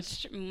 to see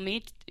us.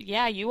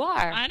 Yeah, you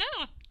are. I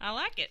know. I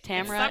like it.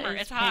 Tamara it's summer.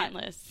 is It's hot.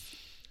 pantless.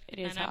 It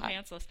is and I'm hot.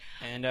 pantsless.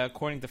 And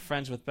according to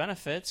Friends with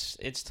Benefits,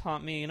 it's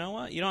taught me, you know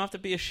what? You don't have to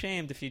be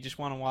ashamed if you just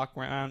want to walk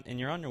around in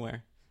your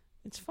underwear.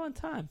 It's a fun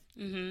time.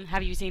 Mm-hmm.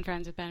 Have you seen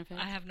Friends with Benefits?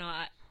 I have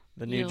not.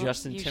 The new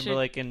Justin you should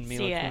Timberlake and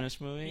Mila see it.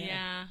 Kunis movie.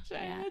 Yeah. So,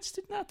 Yeah. It's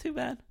not too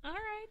bad. All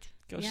right.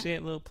 Go Yeah. see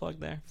it. Little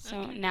plug there.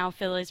 So now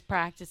Phil is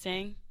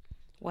practicing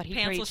what he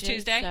Pantsless preaches.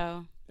 Tuesday?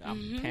 So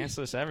I'm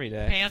pantsless every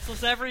day.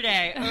 Pantsless every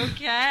day.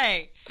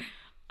 Okay.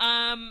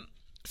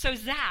 So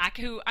Zach,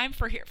 who I'm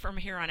from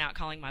here on out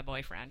calling my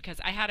boyfriend, because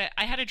I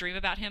had a dream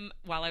about him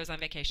while I was on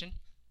vacation.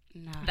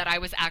 no. That I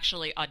was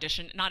actually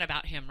not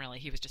about him really,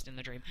 he was just in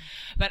the dream,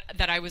 but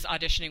that I was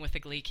auditioning with the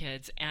Glee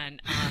kids,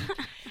 and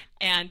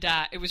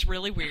it was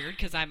really weird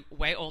because I'm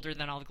way older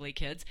than all the Glee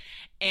kids,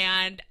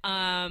 and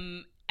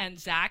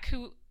Zach,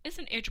 who is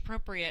an age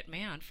appropriate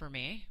man for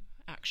me,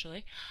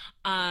 actually,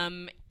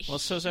 Well,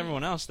 so's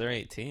everyone else. They're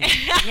 18.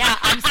 Yeah,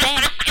 I'm saying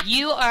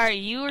you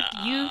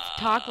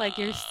talk like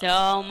you're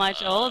so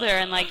much older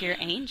and like you're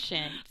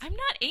ancient. I'm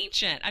not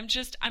ancient.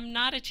 I'm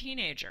not a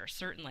teenager,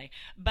 certainly.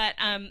 But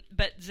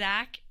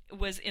Zach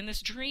was in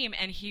this dream,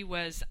 and he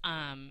was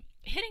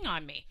hitting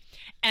on me.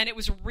 And it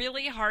was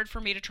really hard for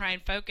me to try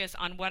and focus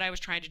on what I was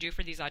trying to do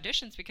for these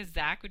auditions because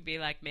Zach would be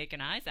like making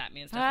eyes at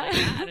me and stuff like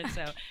that. And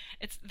so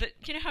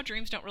you know how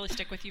dreams don't really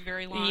stick with you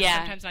very long, Yeah.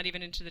 sometimes not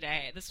even into the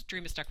day. This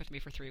dream has stuck with me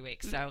for 3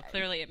 weeks, so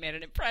clearly it made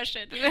an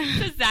impression.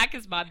 So Zach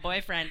is my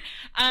boyfriend.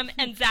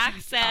 And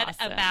Zach said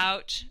Awesome.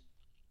 about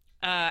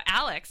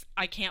Alex,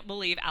 I can't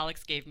believe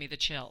Alex gave me the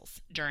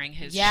chills during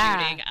his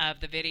Yeah. shooting of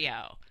the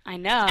video. I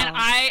know. And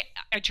I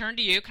turned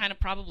to you, kind of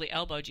probably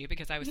elbowed you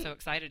because I was so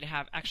excited to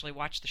have actually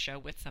watched the show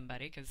with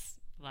somebody, because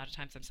a lot of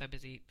times I'm so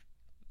busy.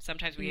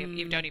 Sometimes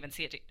we don't even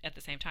see it at the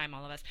same time,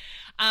 all of us.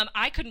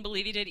 I couldn't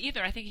believe he did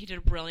either. I think he did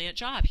a brilliant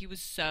job. He was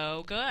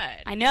so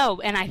good. I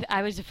know, and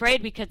I was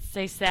afraid because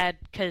they said,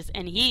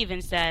 and he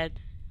even said,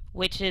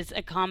 which is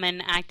a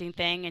common acting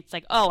thing, it's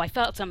like, oh, I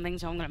felt something,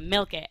 so I'm going to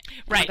milk it.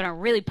 And Right. I'm going to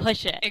really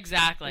push it.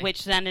 Exactly.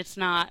 Which then it's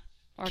not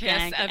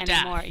organic Kiss of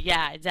anymore. death.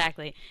 Yeah,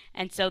 exactly.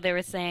 And so they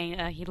were saying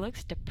he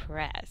looks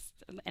depressed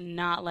and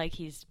not like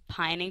he's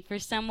pining for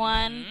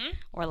someone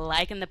or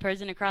liking the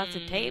person across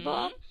the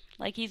table.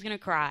 Like he's going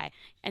to cry.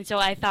 And so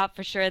I thought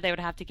for sure they would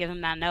have to give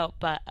him that note,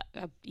 but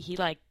he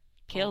like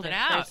killed Pulled it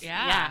it out, first-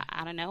 yeah.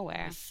 out of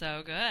nowhere.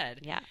 So good.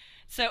 Yeah.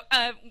 So,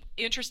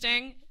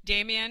 interesting.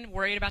 Damien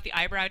worried about the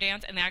eyebrow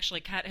dance, and they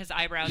actually cut his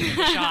eyebrows in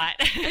the shot.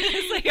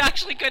 So you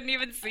actually couldn't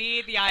even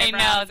see the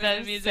eyebrows that in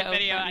was the music so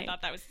video. funny. I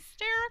thought that was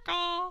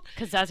hysterical.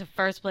 Because that's the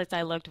first place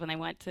I looked when they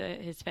went to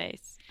his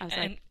face. I was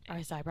And- like, are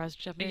his eyebrows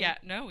jumping? Yeah,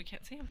 no, we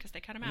can't see him because they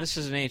cut him out. This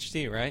is an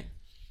HD, right?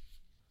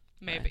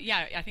 Maybe,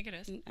 yeah, I think it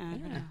is. I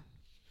don't know.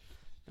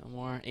 No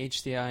more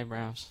HD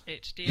eyebrows.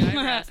 HD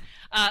eyebrows.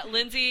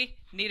 Lindsay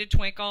needed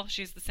twinkle.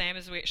 She's the same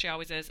as she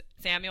always is.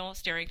 Samuel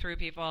staring through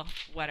people.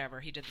 Whatever.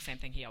 He did the same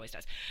thing he always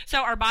does. So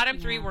our bottom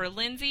three were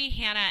Lindsay,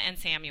 Hannah, and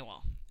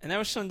Samuel. And there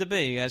was some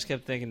debate. You guys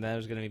kept thinking that it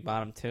was going to be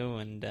bottom two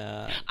and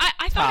I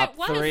thought top it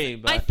was. three.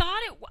 But I thought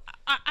it.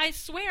 I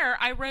swear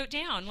I wrote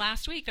down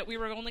last week that we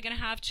were only going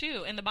to have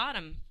two in the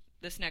bottom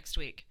this next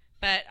week,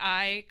 but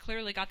I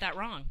clearly got that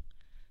wrong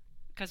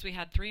because we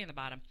had three in the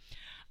bottom.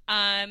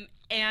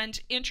 And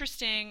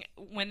interesting,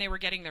 when they were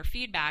getting their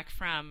feedback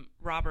from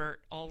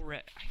Robert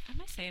Ulrich. Am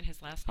I saying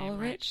his last name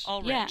Ulrich?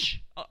 right? Yeah.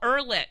 Ulrich.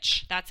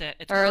 Ehrlich. That's it.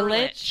 It's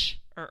Ehrlich?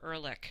 Or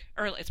Ehrlich.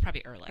 It's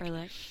probably Ehrlich.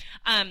 Ehrlich.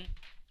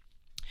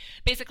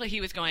 Basically,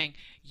 he was going,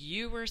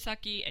 you were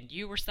sucky, and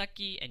you were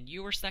sucky, and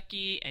you were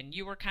sucky, and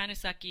you were kind of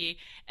sucky.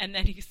 And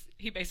then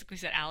he basically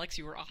said, Alex,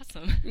 you were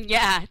awesome.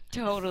 Yeah,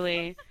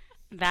 totally.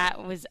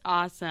 That was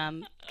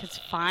awesome. Because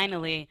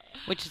finally,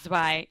 which is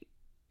why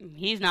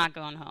he's not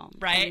going home.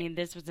 Right. I mean,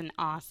 this was an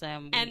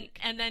awesome week.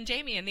 And then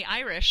Damien, the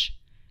Irish,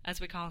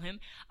 as we call him,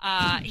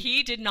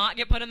 he did not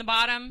get put in the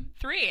bottom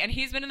three. And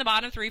he's been in the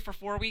bottom three for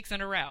 4 weeks in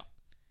a row.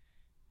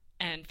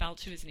 And fell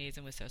to his knees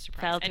and was so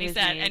surprised. And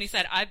he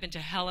said, I've been to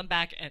hell and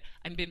back, and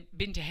I've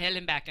been to hell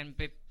and back, and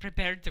be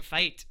prepared to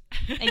fight.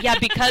 Yeah,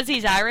 because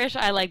he's Irish,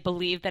 I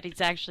believe that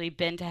he's actually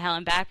been to hell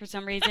and back for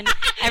some reason.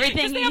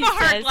 Everything they he have a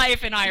hard says,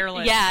 life in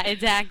Ireland. Yeah,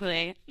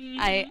 exactly.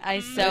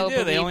 I so they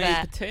do. They believe only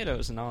that. eat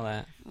potatoes and all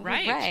that.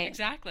 Right,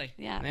 exactly.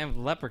 Yeah, And they have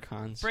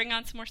leprechauns. Bring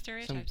on some more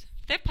stereotypes.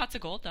 They have pots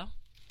of gold, though.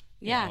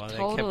 yeah, Well,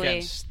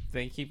 totally.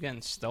 They keep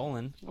getting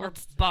stolen. Or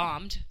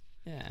bombed.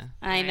 Yeah.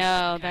 I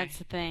know, okay. that's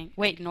the thing.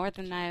 Wait,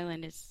 Northern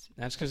Ireland is...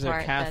 That's because they're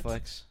part that's-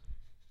 Catholics.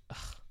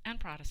 And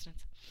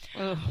Protestants.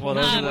 Well,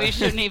 those are the- we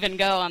shouldn't even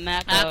go on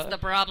that boat. That's the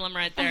problem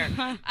right there.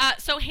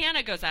 So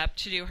Hannah goes up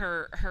to do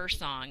her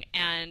song,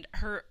 and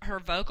her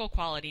vocal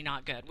quality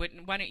not good.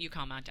 Why don't you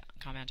comment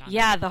on that?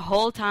 Yeah, the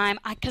whole time,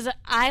 because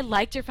I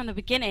liked her from the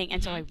beginning,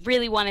 and so I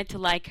really wanted to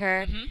like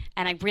her,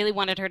 and I really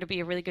wanted her to be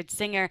a really good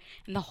singer.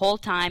 And the whole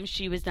time,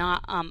 she was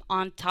not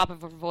on top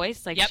of her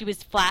voice; Yep. she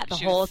was flat the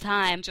She whole was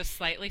time. just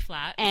slightly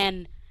flat.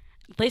 And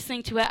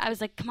listening to it, I was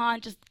like, "Come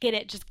on, just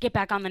get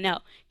back on the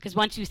note." Because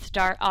once you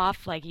start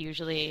off,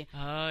 usually,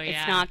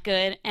 it's not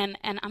good. And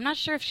I'm not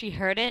sure if she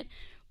heard it,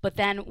 but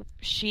then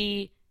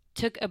she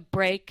took a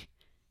break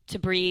to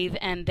breathe,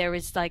 and there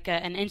was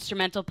an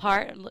instrumental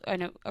part,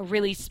 a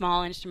really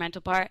small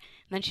instrumental part,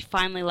 and then she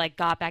finally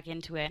got back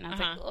into it, and I was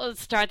like,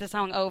 let's start the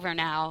song over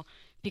now,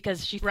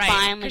 because she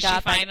finally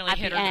got back at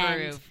hit the her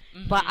end.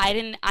 groove. But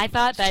I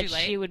thought that too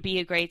late. she would be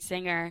a great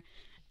singer,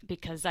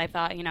 because I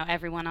thought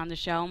everyone on the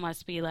show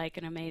must be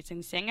an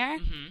amazing singer,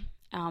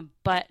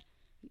 but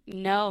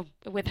no,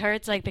 with her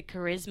it's the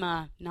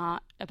charisma,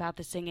 not about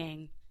the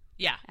singing.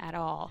 Yeah. At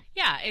all.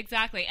 Yeah,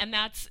 exactly. And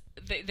that's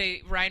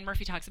Ryan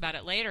Murphy talks about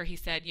it later. He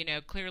said,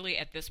 clearly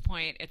at this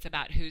point it's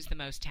about who's the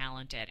most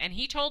talented. And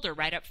he told her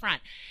right up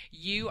front,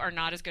 you are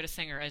not as good a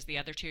singer as the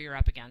other two you're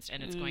up against,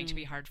 and it's going to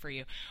be hard for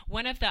you.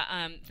 One of the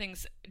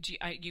things,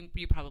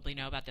 you probably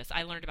know about this.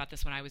 I learned about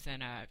this when I was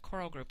in a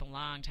choral group a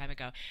long time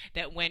ago,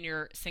 that when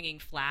you're singing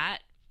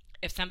flat,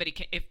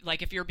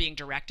 if you're being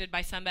directed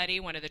by somebody,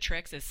 one of the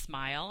tricks is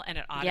smile, and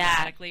it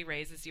automatically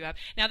raises you up.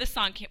 Now, this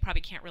song probably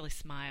can't really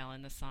smile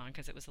in this song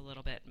because it was a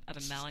little bit of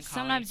a melancholy.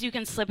 Sometimes you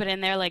can slip it in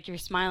there you're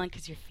smiling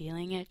because you're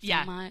feeling it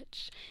so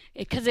much.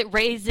 Because it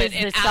raises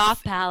the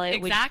soft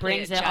palate, which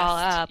brings it all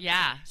up.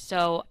 Yeah.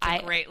 So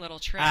it's a great little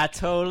trick. I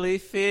totally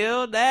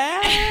feel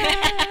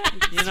that.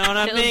 You know what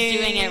I mean?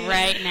 Doing it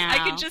right now. I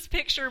can just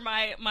picture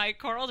my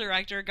choral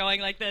director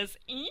going like this.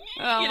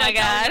 Oh my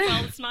God.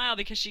 All the smile,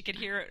 because she could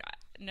hear it.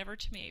 Never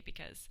to me,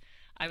 because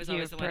I was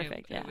always the one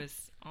who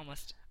was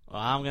almost... Well,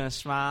 I'm going to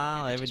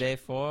smile every day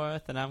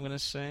forth, and I'm going to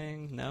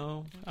sing.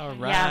 No? All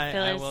right.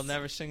 Yeah, I will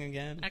never sing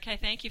again. Okay,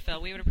 thank you,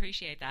 Phil. We would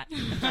appreciate that.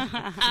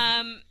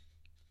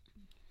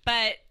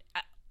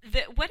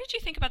 But what did you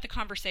think about the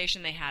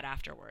conversation they had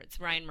afterwards,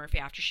 Ryan Murphy,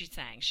 after she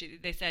sang?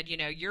 They said,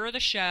 you're the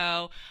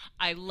show.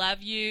 I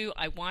love you.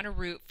 I want to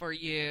root for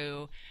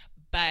you.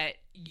 But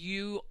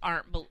you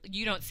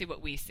don't see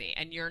what we see,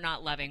 and you're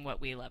not loving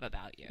what we love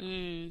about you.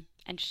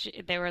 And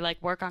they were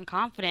like, work on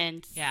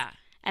confidence. Yeah.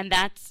 And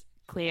that's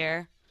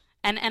clear.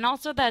 And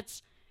also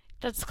that's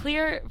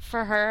clear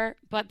for her,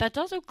 but that's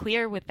also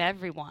clear with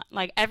everyone.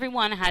 Like,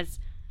 everyone has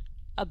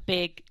a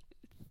big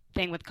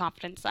thing with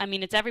confidence. I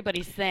mean, it's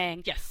everybody's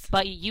thing. Yes.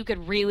 But you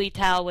could really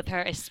tell with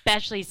her,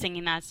 especially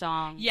singing that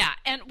song. Yeah.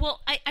 And,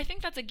 well, I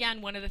think that's,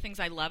 again, one of the things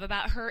I love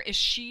about her is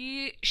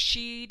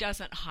she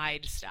doesn't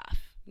hide stuff.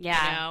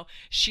 Yeah.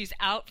 She's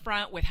out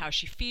front with how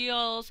she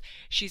feels.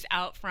 She's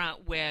out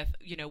front with,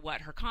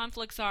 what her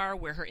conflicts are,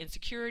 where her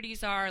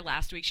insecurities are.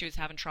 Last week she was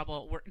having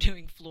trouble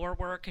doing floor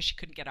work because she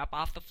couldn't get up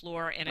off the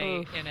floor in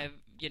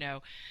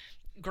a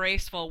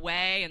graceful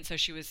way, and so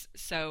she was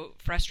so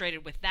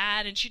frustrated with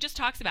that, and she just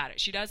talks about it.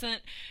 She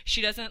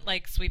doesn't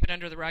like sweep it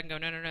under the rug and go,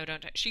 no,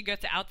 don't. She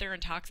gets out there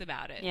and talks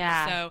about it.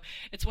 Yeah. So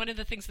it's one of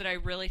the things that I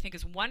really think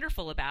is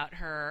wonderful about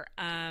her.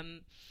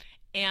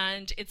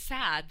 And it's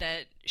sad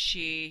that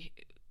she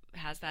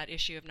has that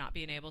issue of not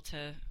being able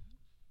to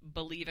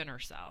believe in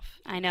herself.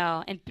 I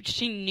know. And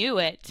she knew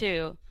it,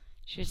 too.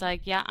 She was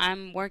like, yeah,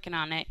 I'm working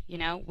on it,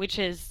 which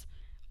is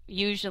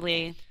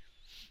usually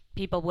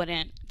people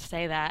wouldn't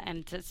say that,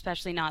 and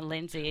especially not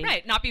Lindsay.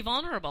 Right, not be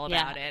vulnerable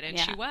about it, and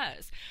yeah. She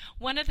was.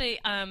 One of the,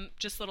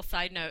 just a little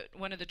side note,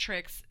 one of the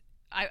tricks,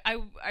 I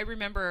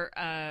remember,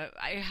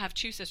 I have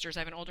two sisters.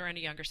 I have an older and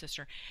a younger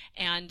sister,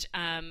 and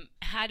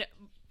had,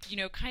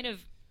 kind of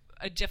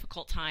a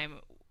difficult time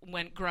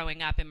when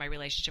growing up in my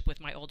relationship with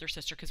my older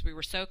sister, because we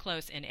were so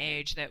close in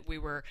age that we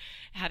were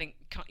having,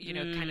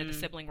 kind of the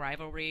sibling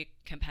rivalry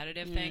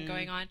competitive thing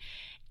going on.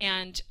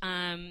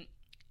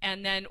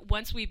 And then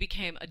once we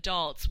became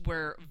adults,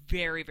 we're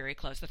very, very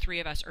close. The three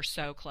of us are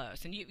so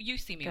close. And you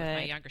see me with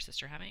my younger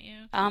sister, haven't you?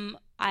 I'm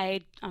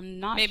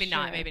not maybe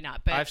sure. Maybe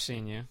not. But I've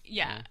seen you.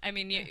 Yeah. I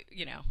mean,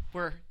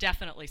 we're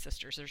definitely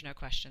sisters. There's no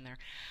question there.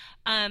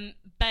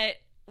 But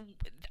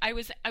I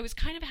was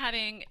kind of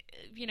having,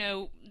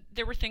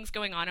 there were things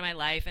going on in my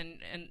life, and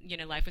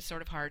life was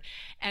sort of hard.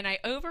 And I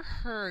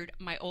overheard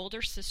my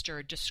older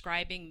sister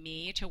describing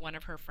me to one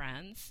of her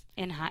friends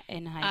in high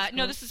school.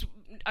 No, this is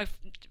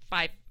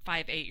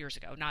 8 years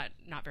ago, not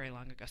very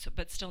long ago. So,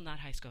 but still not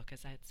high school,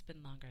 because it's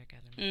been longer ago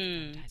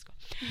than high school.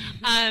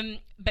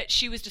 But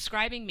she was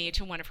describing me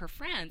to one of her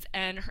friends,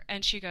 and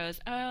she goes,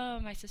 "Oh,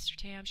 my sister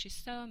Tam, she's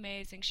so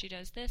amazing. She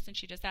does this and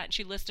she does that." And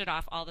she listed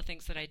off all the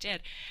things that I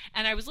did,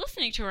 and I was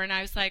listening to her, and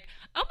I was like,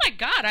 "Oh my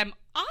God, I'm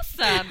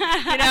awesome,"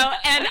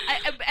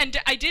 And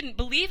I didn't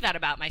believe that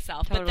about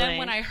myself. Totally. But then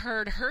when I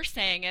heard her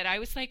saying it, I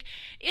was like,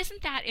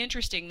 "Isn't that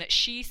interesting that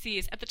she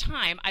sees?" At the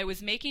time, I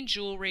was making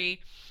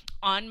jewelry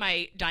on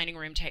my dining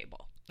room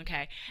table.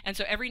 Okay. And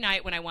so every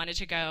night when I wanted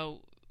to go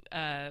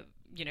to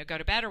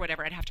bed or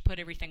whatever, I'd have to put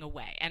everything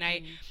away. And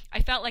I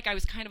felt like I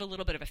was kind of a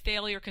little bit of a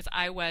failure, because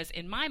I was,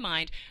 in my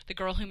mind, the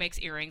girl who makes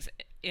earrings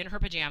in her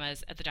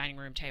pajamas at the dining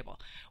room table.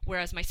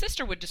 Whereas my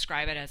sister would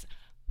describe it as,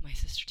 "My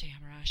sister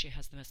Tamara, she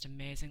has the most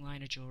amazing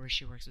line of jewelry.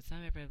 She works with some,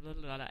 blah, blah,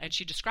 blah, blah." And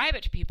she'd describe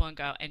it to people and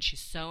go, "And she's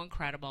so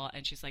incredible,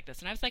 and she's like this."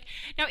 And I was like,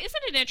 now,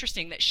 isn't it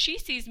interesting that she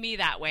sees me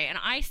that way, and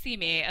I see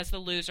me as the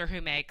loser who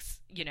makes,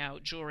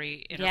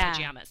 jewelry in her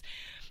pajamas?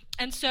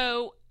 And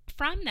so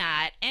from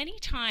that,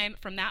 anytime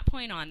from that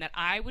point on that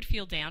I would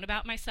feel down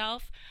about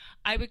myself,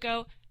 I would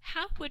go,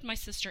 how would my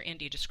sister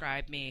Indy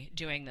describe me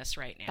doing this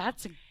right now?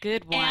 That's a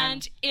good one.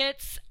 And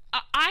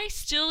I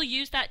still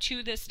use that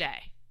to this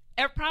day.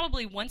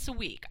 Probably once a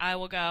week, I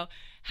will go,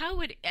 how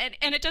would, and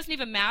it doesn't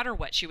even matter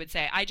what she would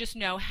say. I just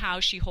know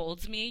how she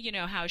holds me,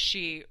 how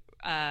she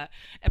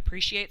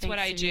appreciates what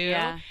I do.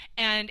 Yeah.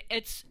 And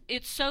it's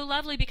so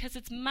lovely, because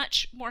it's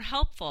much more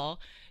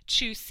helpful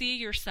to see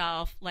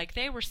yourself, like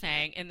they were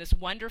saying, in this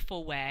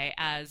wonderful way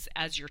as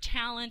your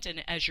talent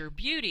and as your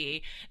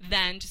beauty,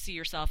 than to see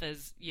yourself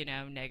as,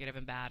 negative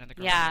and bad, and the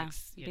girl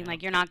makes, being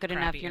like, you're not good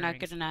enough, you're not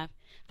good enough.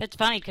 That's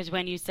funny, because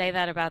when you say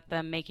that about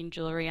the making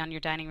jewelry on your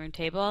dining room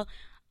table,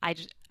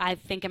 I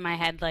think in my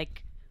head,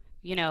 like,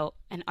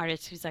 an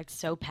artist who's like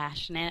so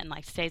passionate and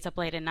like stays up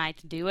late at night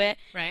to do it,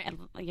 right? And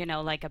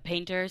like a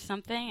painter or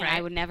something. Right. And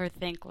I would never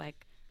think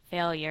like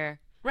failure,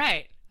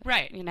 right?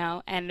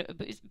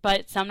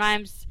 But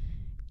sometimes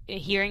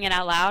hearing it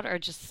out loud or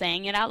just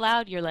saying it out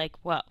loud, you're like,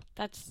 whoa,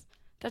 that's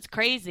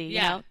crazy.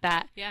 Yeah.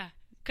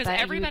 Because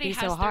everybody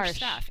has their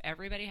stuff.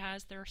 Everybody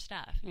has their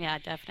stuff. Yeah,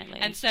 definitely.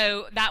 And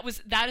so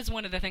that is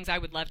one of the things I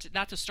would love to.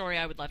 That's a story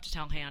I would love to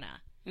tell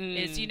Hannah.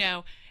 Is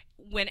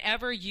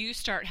whenever you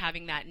start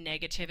having that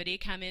negativity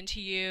come into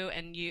you,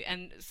 and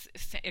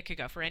it could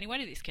go for any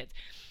one of these kids,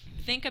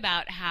 think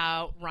about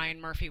how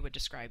Ryan Murphy would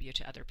describe you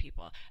to other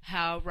people,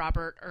 how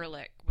Robert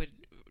Ehrlich would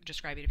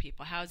describe you to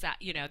people. How's that?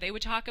 They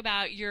would talk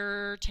about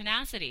your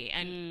tenacity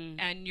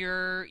and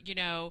your,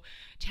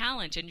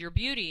 talent and your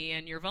beauty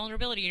and your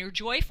vulnerability and your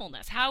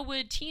joyfulness. How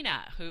would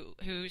Tina,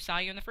 who saw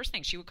you in the first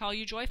thing, she would call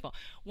you joyful.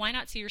 Why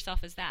not see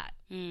yourself as that?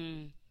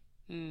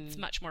 It's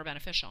much more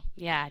beneficial.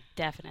 Yeah,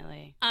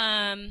 definitely.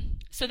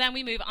 So then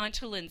we move on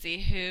to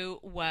Lindsay, who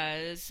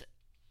was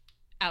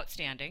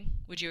outstanding.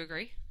 Would you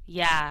agree?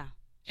 Yeah.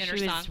 In She her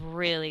was song?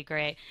 really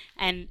great.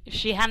 And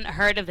she hadn't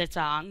heard of the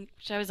song.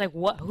 So I was like,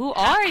 "What? Who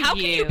are you?" How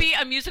can you be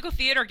a musical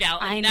theater gal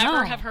and I never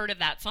know. have heard of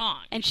that song?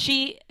 And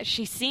she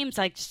seems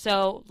like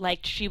so like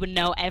she would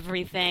know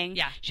everything.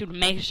 Yeah. She would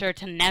make sure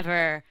to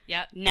never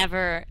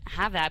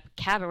have that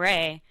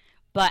cabaret.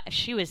 But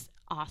she was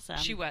awesome.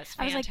 She was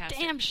I was like, fantastic.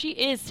 damn, she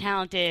is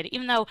talented.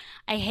 Even though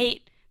I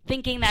hate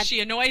thinking that She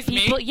annoys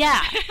people, me.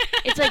 Yeah.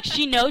 It's like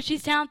she knows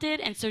she's talented,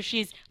 and so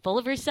she's full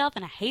of herself,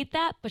 and I hate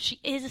that, but she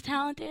is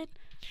talented.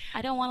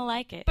 I don't want to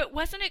like it. But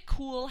wasn't it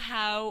cool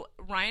how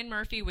Ryan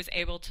Murphy was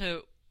able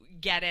to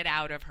get it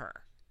out of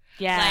her?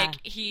 Yeah. Like,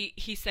 he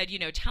said,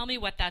 tell me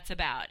what that's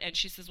about. And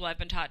she says, well, I've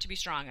been taught to be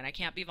strong, and I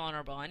can't be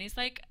vulnerable. And he's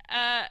like,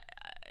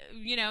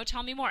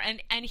 tell me more.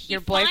 And he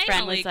Your boyfriend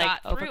finally was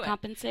like got through it.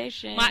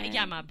 overcompensation.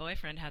 My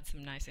boyfriend had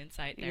some nice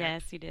insight there.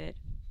 Yes, he did.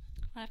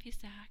 Love you,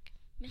 Zach.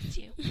 Miss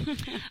you.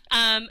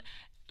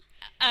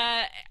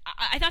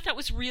 I thought that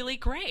was really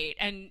great,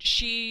 and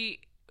she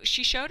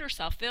showed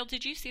herself. Phil,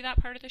 did you see that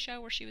part of the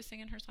show where she was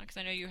singing her song? Because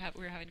I know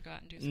we were having to go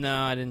out and do something. No,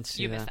 I didn't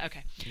see You that. missed that.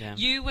 Okay. Yeah.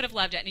 You would have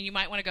loved it, and you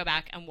might want to go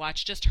back and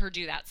watch just her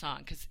do that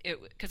song,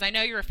 because I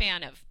know you're a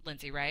fan of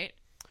Lindsay, right?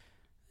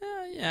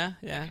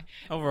 Yeah.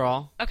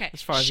 Overall. Okay.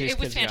 As far as these it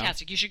was kids go.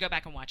 fantastic. You should go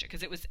back and watch it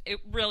because it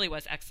really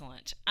was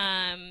excellent.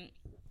 And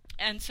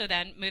so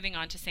then moving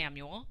on to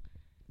Samuel,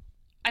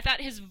 I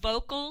thought his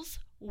vocals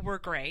were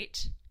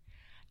great,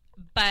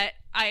 but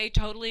I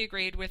totally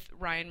agreed with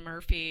Ryan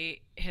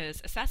Murphy,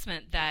 his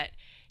assessment that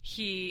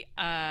he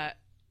said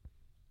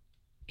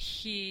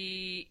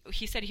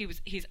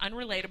he's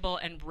unrelatable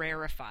and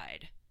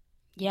rarefied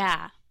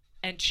Yeah.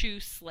 and too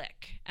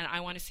slick, and I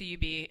want to see you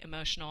be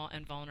emotional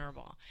and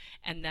vulnerable.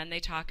 And then they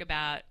talk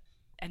about,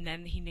 and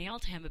then he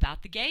nailed him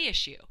about the gay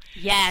issue.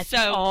 Yes.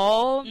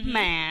 So-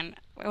 Man.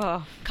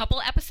 Oh. A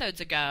couple episodes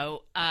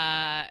ago,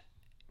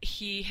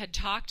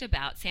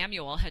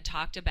 Samuel had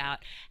talked about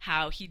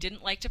how he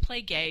didn't like to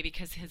play gay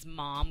because his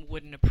mom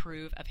wouldn't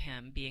approve of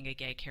him being a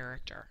gay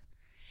character.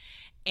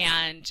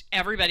 And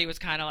everybody was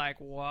kind of like,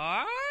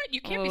 what?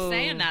 You can't be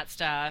saying that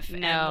stuff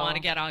and No. want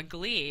to get on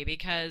Glee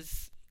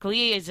because...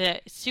 Glee is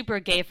a super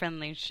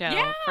gay-friendly show,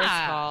 Yeah. first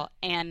of all.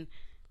 And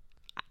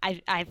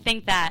I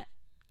think that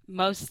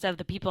most of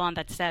the people on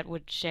that set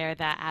would share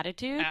that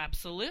attitude.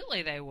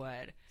 Absolutely they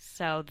would.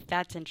 So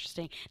that's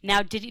interesting.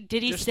 Now, did he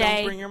Just say...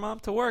 don't bring your mom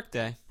to work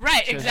day.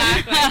 Right,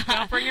 exactly.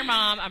 Don't bring your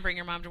mom. I'm bringing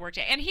your mom to work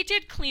day. And he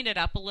did clean it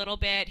up a little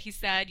bit. He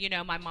said,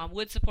 my mom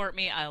would support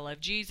me. I love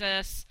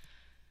Jesus.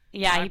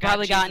 Yeah, I've he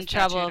probably got in Jesus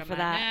trouble tattooed on for my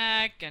that.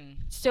 neck and...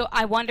 So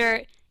I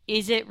wonder,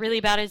 is it really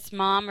about his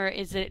mom, or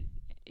is it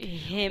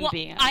him Well,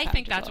 being I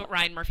think that's uncomfortable? what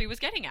Ryan Murphy was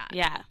getting at.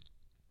 Yeah.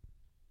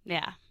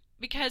 Yeah.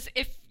 Because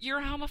if you're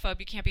a homophobe,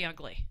 you can't be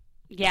ugly.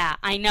 Yeah,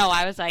 I know.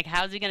 I was like,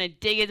 how's he going to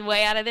dig his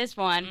way out of this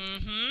one?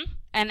 Mm-hmm.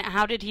 And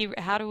how did he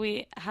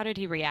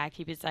react?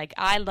 He was like,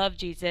 I love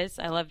Jesus.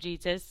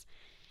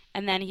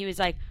 And then he was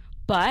like,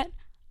 but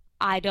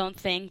I don't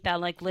think that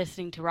like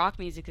listening to rock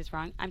music is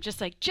wrong. I'm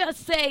just like,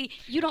 just say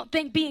you don't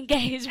think being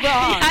gay is wrong.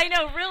 I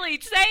know, really.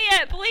 Say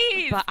it,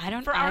 please. But I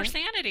don't- For I our don't-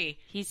 sanity.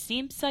 He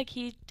seems like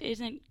he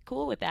isn't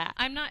cool with that,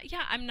 I'm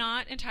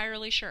not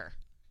entirely sure.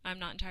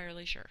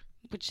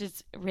 which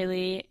is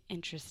really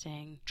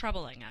interesting.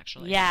 Troubling,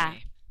 actually. Yeah. for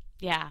me.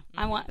 Yeah,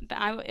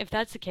 if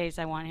that's the case,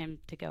 I want him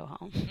to go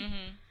home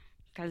Mm-hmm.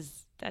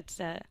 because it's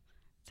a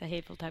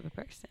hateful type of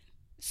person.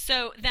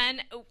 So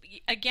then,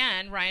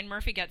 again, Ryan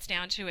Murphy gets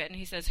down to it, and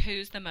he says,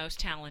 who's the most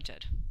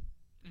talented?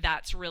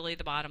 That's really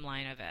the bottom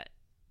line of it.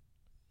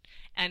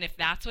 And if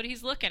that's what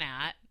he's looking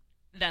at,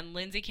 then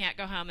Lindsay can't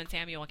go home and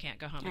Samuel can't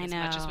go home. I As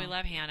much as we know.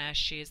 love Hannah,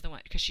 she's the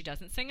one, because she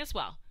doesn't sing as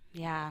well.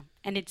 Yeah,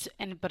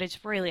 but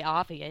it's really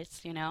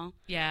obvious,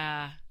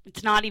 Yeah.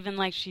 It's not even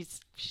like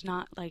she's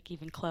not like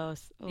even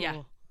close. Ooh.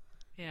 Yeah.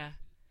 Yeah.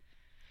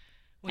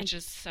 Which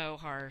is so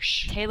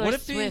harsh. Taylor Would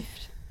it be-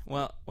 Swift.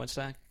 Well, what's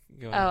that?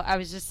 Go Oh, ahead. I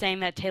was just saying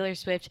that Taylor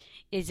Swift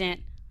isn't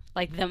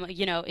like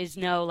is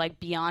no like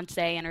Beyonce,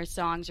 and her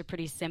songs are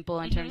pretty simple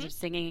in terms of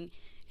singing.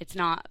 It's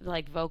not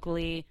like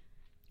vocally.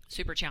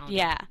 Super challenging.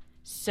 Yeah.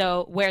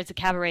 So whereas a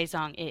cabaret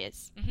song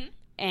is,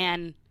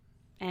 and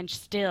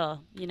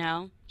still,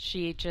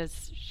 she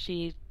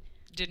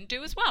Didn't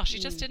do as well. She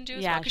just didn't do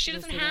as well because she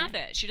doesn't have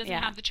it. She doesn't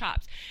have the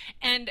chops.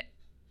 And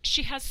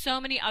she has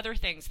so many other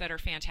things that are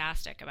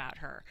fantastic about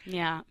her.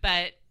 Yeah.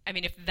 But, I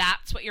mean, if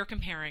that's what you're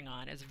comparing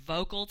on is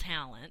vocal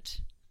talent,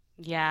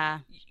 Yeah.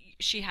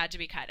 she had to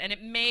be cut. And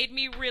it made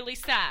me really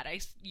sad. I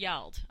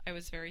yelled. I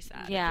was very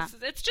sad. Yeah.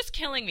 It's just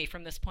killing me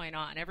from this point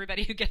on.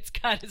 Everybody who gets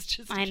cut is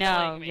just I killing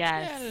know. me.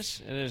 Yes.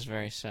 Yeah, it is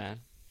very sad.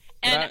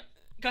 And But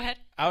go ahead.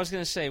 I was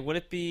going to say, would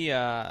it be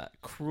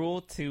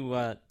cruel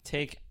to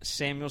take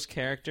Samuel's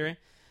character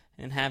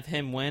and have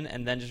him win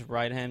and then just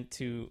write him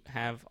to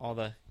have all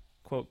the,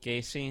 quote, gay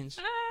scenes?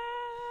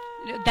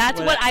 That's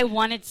Would what it- I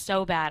wanted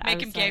so bad. I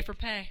Make him was gay like, for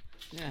pay.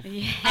 Yeah.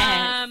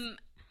 Yes.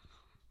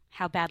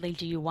 how badly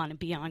do you want to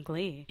be on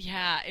Glee?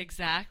 Yeah,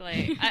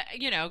 exactly.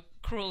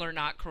 Cruel or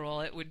not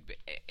cruel, it would,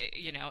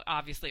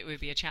 obviously it would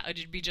be a challenge.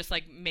 It'd be just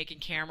like making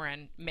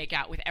Cameron make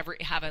out with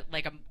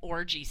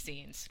orgy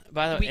scenes.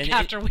 By the way, week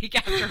after week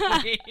after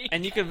week.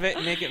 And you could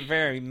make it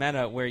very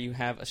meta, where you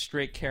have a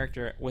straight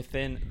character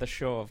within the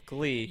show of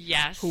Glee,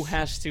 yes, who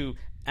has to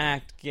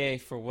act gay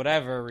for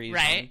whatever reason,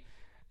 right,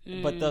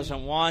 but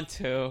doesn't want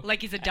to.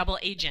 Like he's a double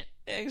agent.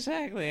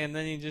 Exactly, and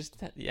then you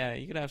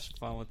could have some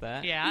fun with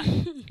that. Yeah,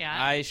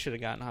 yeah. I should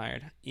have gotten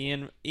hired.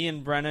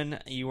 Ian Brennan,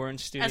 you were in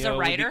studio as a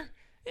writer.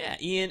 Yeah,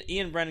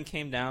 Ian Brennan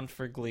came down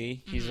for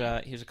Glee. He's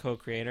a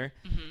co-creator.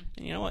 Mm-hmm.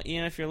 And you know what,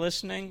 Ian, if you're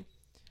listening,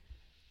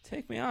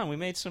 take me on. We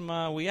made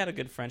some. We had a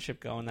good friendship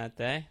going that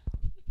day.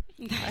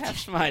 I have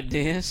some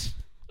ideas.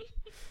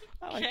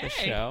 I like the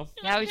show.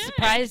 Yeah, I was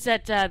surprised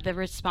at the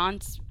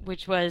response,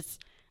 which was,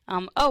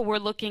 we're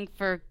looking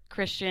for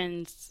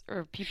Christians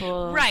or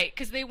people. Right,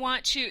 because they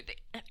want to,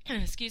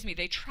 excuse me,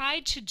 they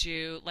tried to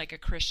do like a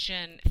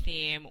Christian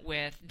theme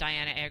with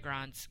Diana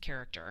Agron's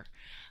character.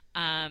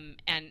 And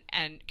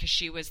because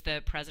she was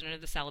the president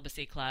of the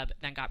Celibacy Club,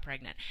 then got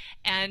pregnant.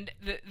 And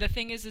the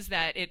thing is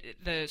that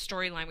the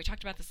storyline, we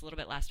talked about this a little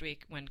bit last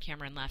week when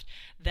Cameron left,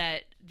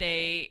 that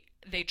they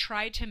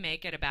tried to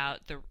make it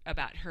about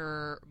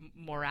her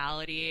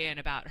morality and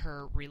about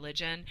her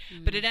religion,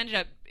 but it ended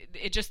up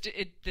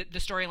the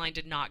storyline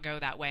did not go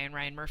that way. And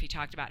Ryan Murphy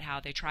talked about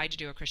how they tried to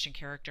do a Christian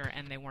character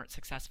and they weren't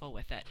successful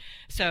with it.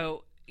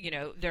 So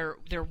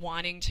they're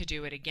wanting to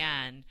do it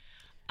again,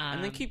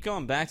 and they keep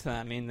going back to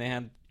that. I mean, they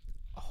had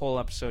a whole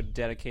episode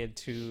dedicated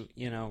to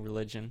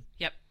religion.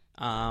 Yep.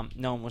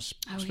 No one was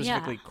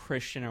specifically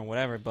Christian or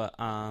whatever, but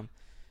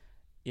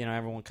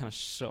everyone kind of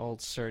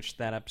soul-searched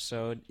that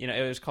episode.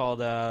 It was called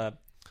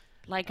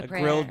like a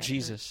grilled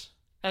Jesus.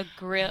 A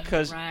grill,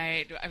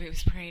 right? I mean, he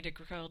was praying to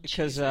grilled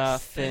Jesus.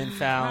 Because Finn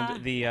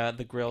found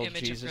the grilled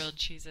image Jesus. of grilled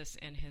Jesus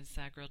in his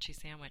grilled cheese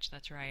sandwich.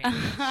 That's right.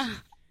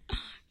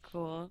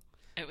 Cool.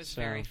 It was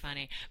very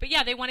funny. But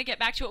yeah, they want to get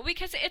back to it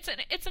because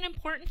it's an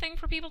important thing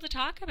for people to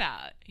talk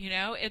about.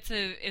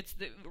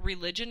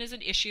 Religion is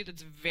an issue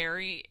that's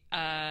very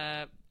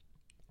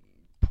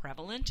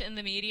prevalent in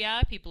the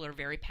media. People are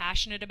very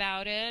passionate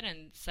about it,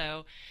 and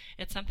so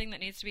it's something that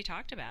needs to be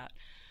talked about.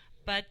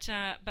 But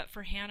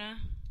for Hannah,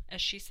 as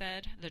she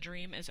said, the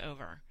dream is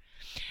over.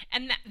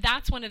 And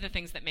that's one of the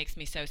things that makes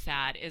me so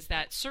sad, is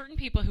that certain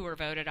people who are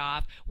voted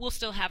off will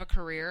still have a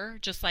career,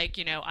 just like,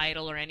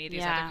 Idol or any of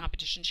these other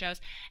competition shows.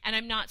 And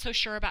I'm not so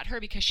sure about her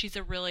because she's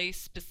a really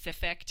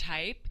specific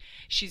type.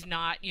 She's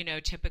not,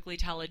 typically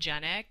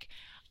telegenic.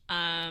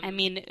 I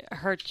mean,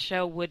 her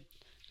show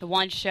the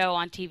one show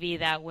on TV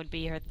that would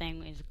be her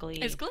thing is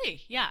Glee. Is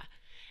Glee, yeah.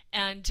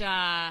 And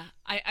I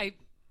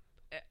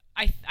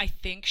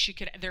think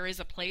there is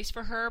a place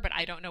for her, but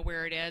I don't know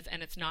where it is,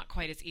 and it's not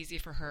quite as easy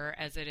for her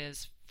as it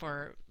is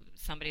for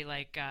somebody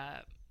like,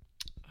 I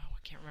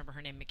can't remember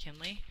her name,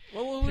 McKinley.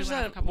 Well, what was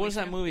that? What was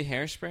that movie,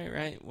 Hairspray,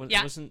 right?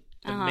 Wasn't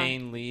the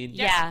main lead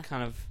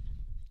kind of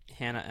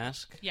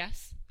Hannah-esque?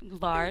 Yes.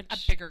 Large. A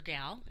bigger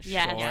gal.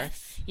 Yes. Sure.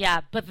 Yes.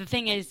 Yeah, but the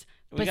thing is,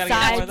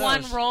 besides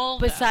one role,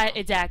 besides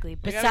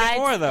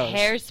more of those.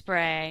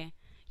 Hairspray,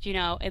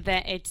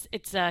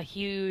 it's a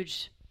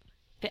huge.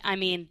 I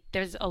mean,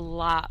 there's a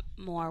lot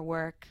more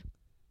work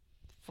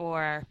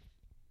for.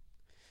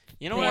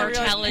 More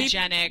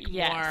telegenic,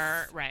 yes.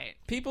 more right.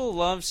 People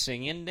love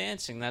singing and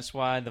dancing. That's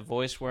why The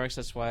Voice works.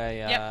 That's why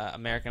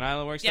American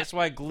Idol works. That's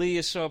why Glee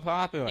is so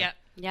popular. Yep.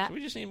 Yeah. So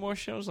we just need more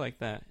shows like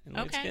that, and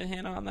let's get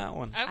Hannah on that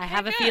one. Okay, I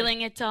have a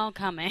feeling it's all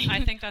coming.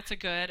 I think that's a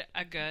good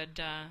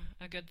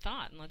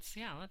thought, and let's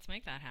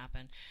make that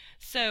happen.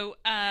 So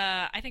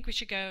I think we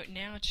should go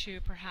now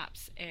to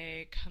perhaps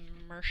a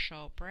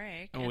commercial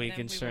break. And we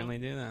can certainly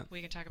do that.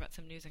 We can talk about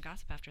some news and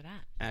gossip after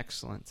that.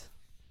 Excellent.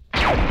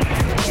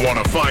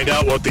 Want to find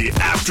out what the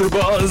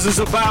AfterBuzz is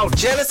about?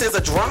 Janice is a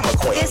drama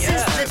queen. This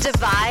is the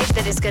divide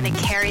that is going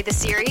to carry the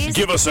series.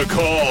 Give us a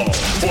call.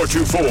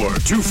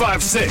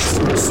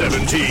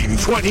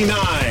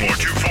 424-256-1729.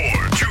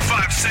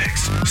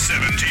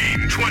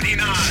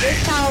 424-256-1729.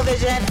 It's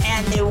television,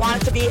 and they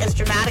want it to be as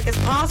dramatic as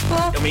possible.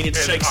 I mean,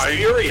 it's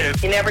Shakespearean.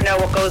 You never know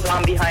what goes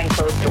on behind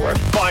closed doors.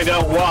 Find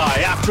out why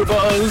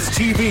AfterBuzz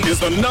TV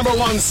is the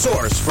 #1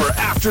 source for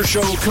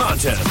after-show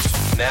content.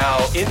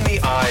 Now, in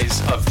the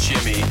eyes of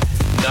Jimmy,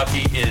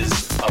 Nucky is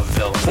a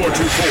villain.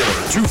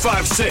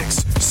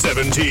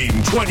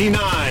 424-256-1729.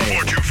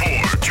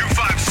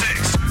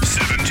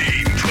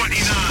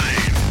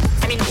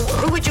 424-256-1729. I mean,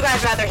 who would you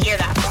guys rather hear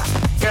that from?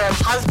 Your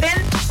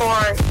husband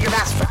or your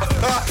best friend?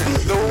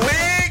 The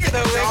wig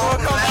will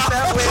come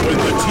out. When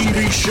the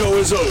TV show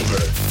is over,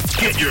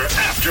 get your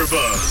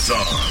AfterBuzz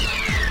on.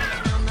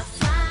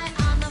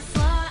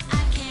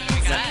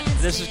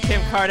 This is Kim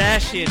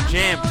Kardashian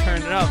Jam.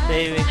 Turn it up,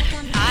 baby.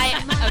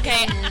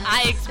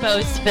 I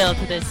exposed Phil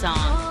to this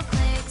song.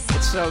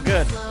 It's so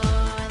good.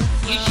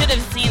 You should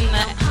have seen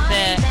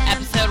the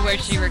episode where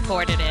she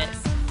recorded it.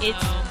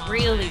 It's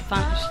really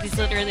fun. She's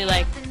literally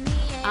like,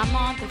 I'm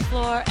on the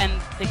floor, and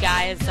the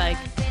guy is like,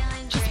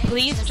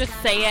 please just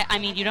say it. I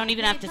mean, you don't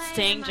even have to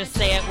sing. Just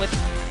say it with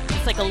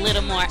just like a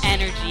little more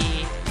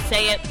energy.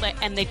 Say it,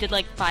 and they did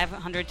like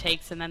 500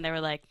 takes, and then they were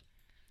like,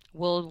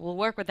 we'll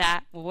work with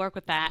that. We'll work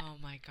with that. Oh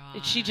my god.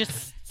 And she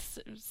just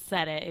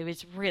said it. It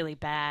was really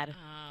bad.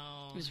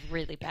 Oh. It was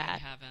really bad.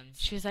 Good heavens.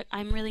 She was like,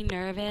 I'm really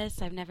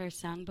nervous. I've never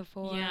sung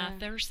before. Yeah,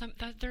 there's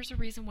a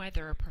reason why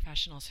there are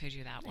professionals who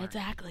do that work.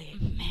 Exactly.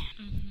 Mm-hmm. Man.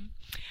 Mm-hmm.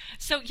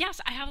 So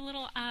yes, I have a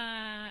little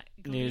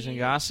news and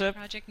gossip.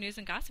 Project news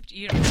and gossip.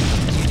 You do.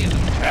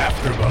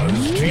 AfterBuzz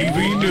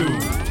TV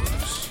News.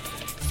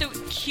 So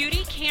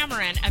Cutie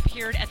Cameron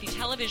appeared at the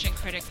Television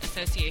Critics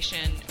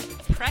Association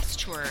press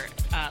tour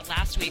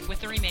last week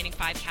with the remaining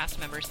 5 cast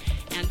members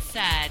and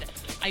said,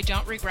 "I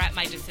don't regret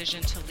my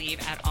decision to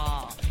leave at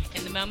all.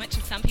 In the moment,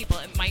 to some people,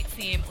 it might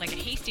seem like a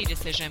hasty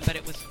decision, but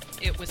it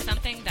was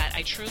something that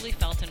I truly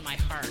felt in my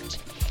heart."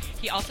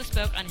 He also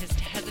spoke on his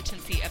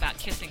hesitancy about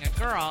kissing a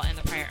girl in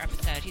the prior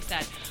episode. He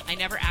said, "I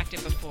never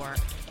acted before.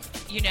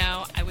 You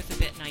know, I was a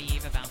bit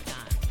naive about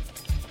that."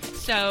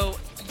 So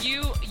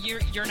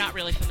you're not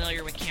really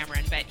familiar with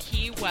Cameron, but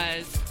he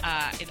was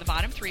in the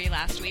bottom 3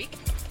 last week.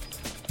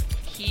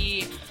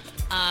 He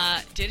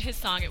did his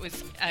song. It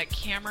was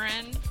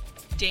Cameron,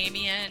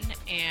 Damien,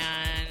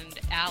 and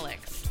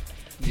Alex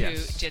who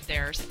did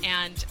theirs.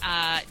 And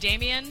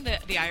Damien,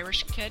 the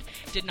Irish kid,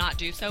 did not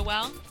do so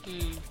well.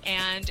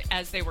 And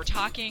as they were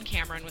talking,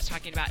 Cameron was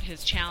talking about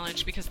his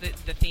challenge because the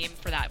theme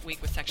for that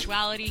week was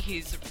sexuality.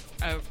 He's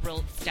a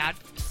real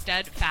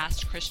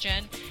steadfast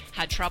Christian,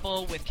 had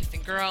trouble with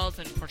kissing girls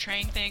and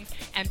portraying things,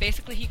 and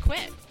basically he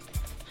quit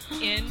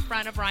in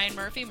front of Ryan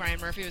Murphy. Ryan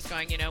Murphy was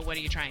going, what are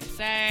you trying to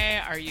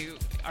say? Are you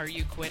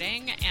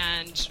quitting?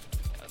 And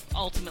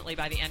ultimately,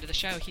 by the end of the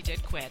show, he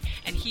did quit,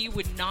 and he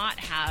would not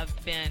have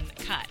been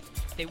cut.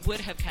 They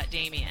would have cut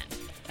Damien,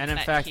 and in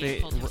but fact, he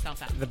pulled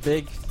himself out. the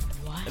big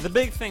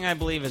thing I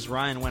believe is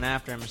Ryan went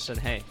after him and said,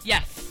 "Hey,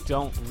 yes,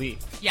 don't leave."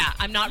 Yeah,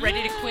 I'm not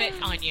ready to quit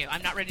on you.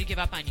 I'm not ready to give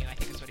up on you, I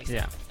think is what he said.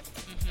 Yeah.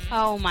 Mm-hmm.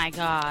 Oh my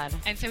God.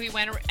 And so he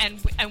went,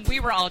 and we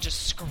were all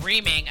just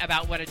screaming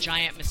about what a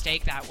giant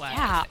mistake that was.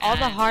 Yeah, all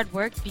the hard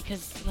work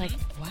because, what?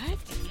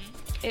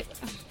 Mm-hmm.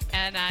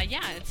 And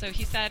so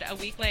he said a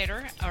week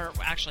later, or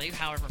actually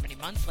however many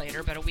months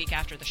later, but a week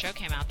after the show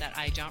came out, that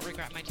I don't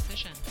regret my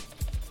decision.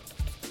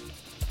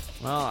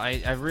 Well,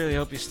 I really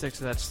hope you stick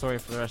to that story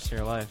for the rest of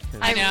your life.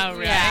 I know,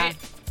 right?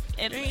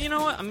 Yeah. You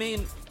know what? I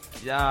mean,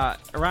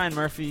 Ryan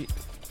Murphy,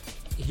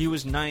 he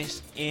was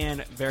nice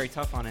and very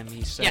tough on him.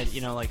 He said,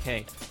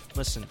 hey,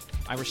 listen,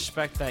 I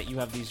respect that you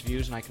have these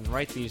views and I can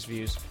write these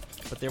views,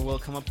 but there will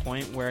come a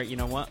point where, you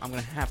know what, I'm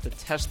going to have to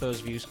test those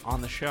views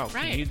on the show.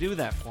 Right. Can you do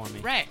that for me?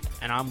 Right.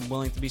 And I'm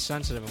willing to be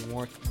sensitive and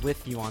work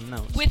with you on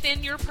those.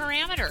 Within your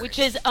parameters. Which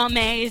is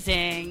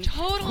amazing.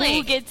 Totally.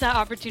 Who gets that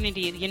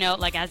opportunity,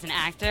 as an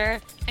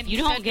actor? And you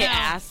don't get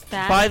asked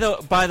that.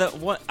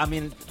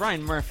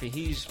 Ryan Murphy,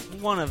 he's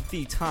one of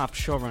the top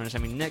showrunners. I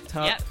mean, Nick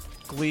Tuck,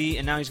 Glee,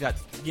 and now he's got,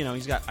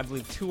 I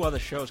believe 2 other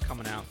shows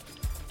coming out.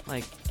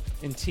 Like,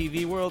 in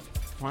TV world,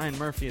 Ryan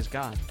Murphy is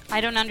God. I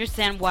don't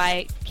understand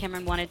why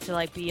Cameron wanted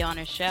to be on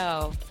a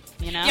show.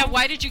 Yeah,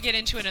 why did you get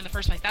into it in the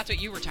first place? That's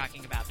what you were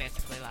talking about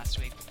basically last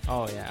week.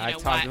 Oh yeah, I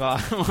talked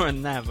about more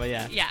than that, but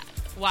yeah. Yeah.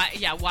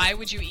 Why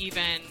would you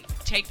even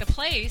take the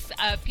place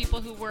of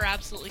people who were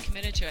absolutely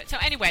committed to it? So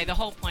anyway, the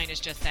whole point is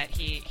just that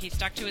he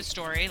stuck to his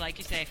story, like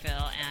you say,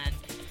 Phil,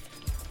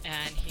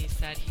 and he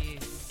said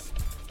he's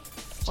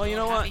well, you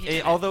know what?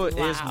 Although it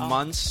is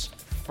months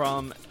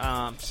from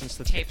since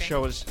the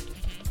show was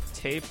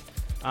taped,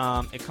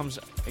 it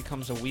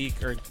comes a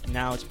week, or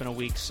now it's been a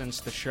week since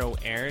the show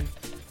aired.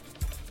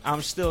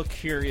 I'm still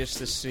curious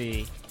to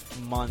see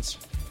months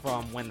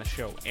from when the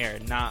show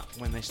aired, not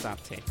when they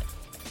stopped taping.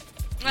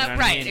 Right,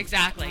 I mean?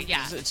 Exactly,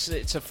 yeah.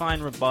 It's a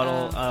fine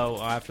rebuttal.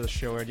 After the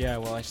show aired, yeah,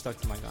 well, I stuck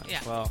to my guns. Yeah.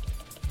 Well,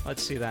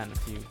 let's see that in a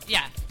few.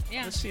 Yeah.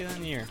 Let's see that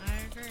in a year.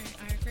 I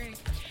agree.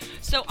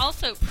 So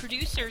also,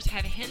 producers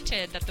have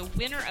hinted that the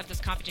winner of this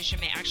competition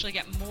may actually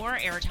get more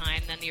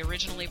airtime than the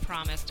originally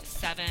promised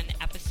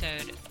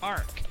 7-episode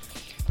arc.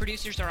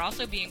 Producers are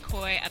also being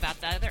coy about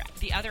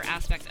the other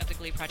aspects of the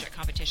Glee Project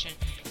competition.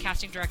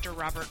 Casting director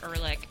Robert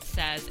Ehrlich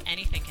says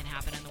anything can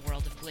happen in the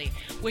world of Glee,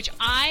 which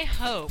I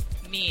hope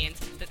means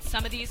that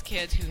some of these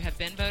kids who have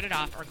been voted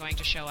off are going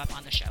to show up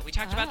on the show. We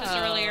talked about this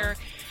earlier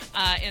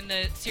in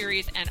the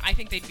series, and I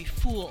think they'd be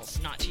fools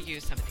not to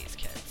use some of these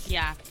kids.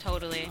 Yeah,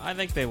 totally. I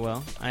think they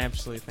will. I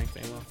absolutely think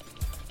they will.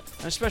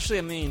 And especially,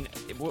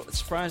 what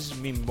surprises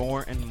me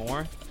more and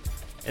more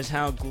is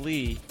how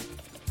Glee,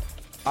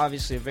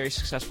 obviously a very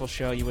successful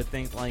show, you would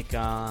think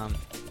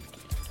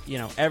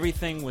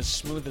everything was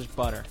smooth as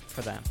butter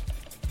for them.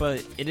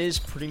 But it is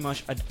pretty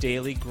much a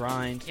daily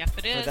grind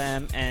for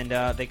them, and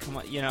they come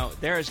up,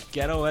 they're as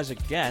ghetto as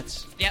it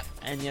gets. Yep.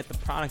 And yet the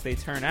product they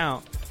turn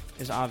out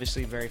is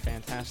obviously very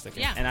fantastic.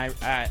 Yeah. And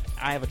I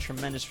have a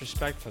tremendous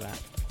respect for that.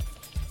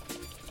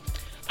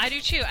 I do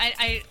too.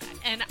 I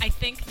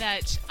think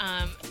that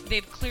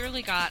they've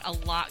clearly got a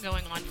lot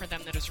going on for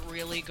them that is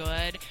really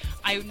good.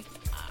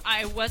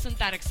 I wasn't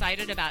that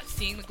excited about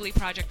seeing the Glee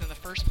Project in the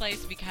first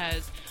place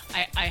because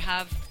I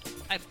have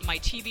my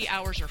TV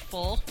hours are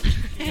full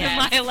in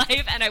my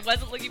life, and I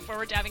wasn't looking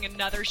forward to having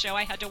another show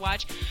I had to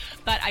watch.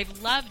 But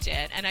I've loved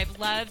it, and I've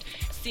loved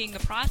seeing the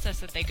process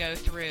that they go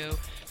through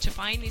to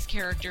find these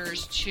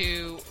characters,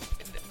 to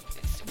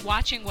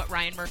watching what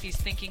Ryan Murphy's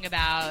thinking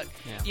about,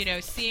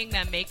 seeing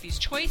them make these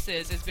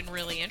choices has been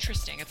really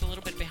interesting. It's a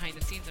little bit behind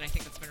the scenes, and I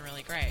think it's been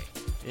really great.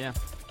 Yeah.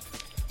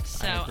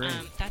 So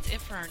that's it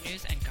for our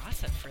news and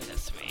gossip for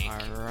this week.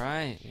 All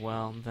right.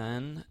 Well,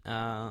 then,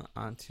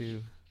 on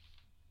to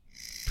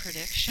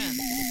predictions.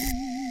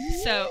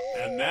 So,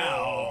 and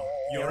now,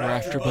 your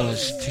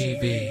AfterBuzz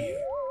TV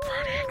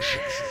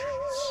predictions.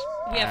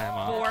 We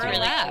have 4 really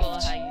left. Cool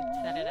how you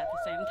said it at the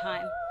same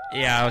time.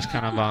 Yeah, I was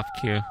kind of off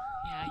cue.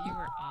 Yeah, you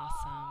were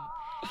awesome.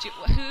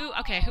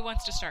 Who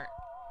wants to start?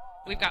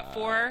 We've got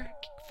four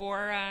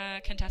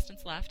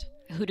contestants left.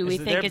 Who do we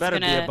think is there better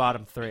gonna be a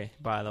bottom 3,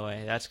 by the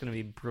way. That's going to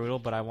be brutal,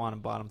 but I want a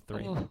bottom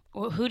 3.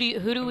 Well, who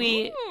do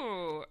we?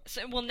 Ooh.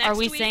 So, next are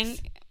we week's, saying?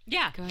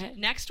 Yeah. Go ahead.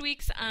 Next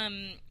week's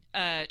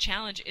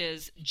challenge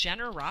is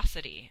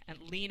Generosity, and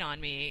Lean on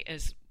Me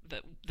is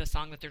the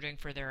song that they're doing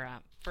for their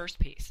first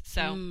piece.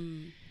 So,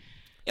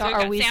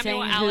 are we Samuel,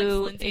 saying Alex,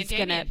 who Lindsay, is and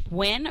going to Damien.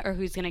 win, or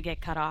who's going to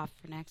get cut off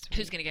for next week?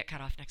 Who's going to get cut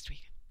off next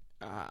week?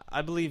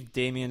 I believe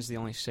Damien's the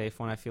only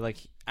safe one. I feel like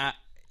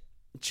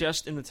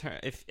just in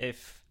the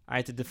if I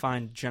had to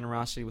define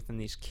generosity within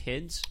these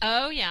kids.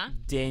 Oh, yeah.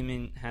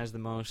 Damien has the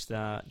most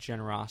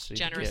generosity.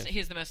 Generous.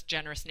 He's the most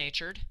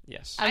generous-natured.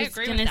 Yes. I agree was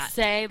with going that. to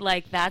say,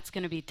 that's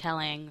going to be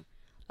telling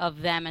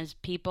of them as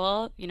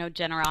people,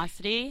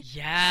 generosity.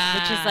 Yeah.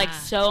 Which is,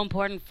 so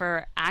important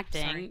for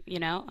acting,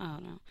 Sorry. Oh,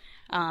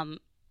 no.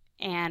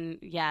 And,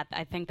 yeah,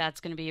 I think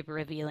that's going to be a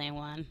revealing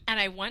one. And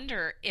I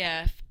wonder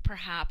if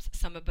perhaps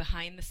some of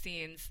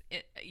behind-the-scenes,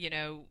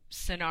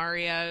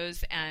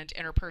 scenarios and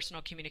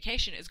interpersonal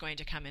communication is going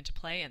to come into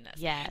play in this.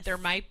 Yes. There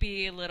might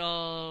be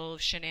little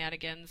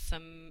shenanigans,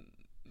 some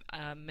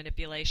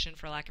manipulation,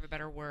 for lack of a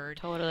better word.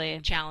 Totally.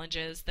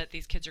 Challenges that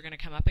these kids are going to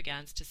come up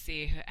against to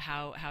see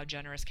how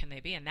generous can they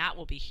be. And that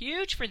will be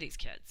huge for these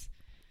kids.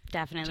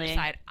 Definitely. To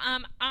decide.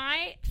 Let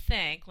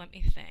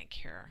me think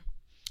here.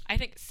 I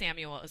think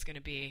Samuel is going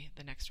to be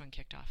the next one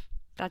kicked off.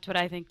 That's what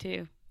I think,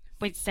 too.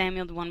 Wait,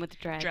 Samuel, the one with the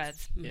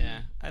dreads. Mm-hmm.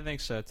 Yeah, I think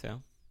so,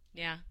 too.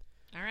 Yeah.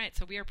 All right,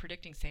 so we are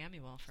predicting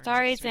Samuel for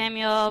Sorry, next week.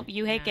 Samuel.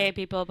 You hate gay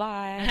people.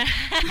 Bye.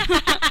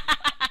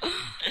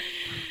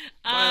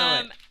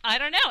 I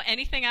don't know.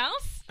 Anything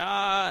else?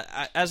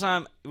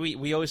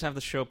 We always have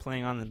the show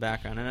playing on in the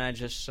background, and I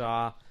just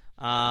saw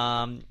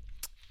an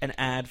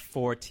ad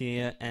for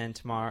Tia and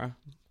Tamara.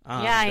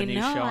 The new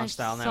show on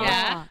Style Network.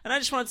 Yeah. And I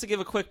just wanted to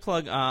give a quick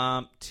plug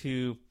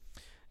to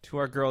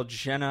our girl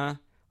Jenna.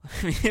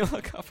 Let me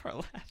look up her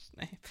last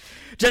name.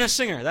 Jenna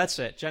Singer. That's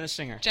it. Jenna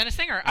Singer. Jenna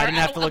Singer. I didn't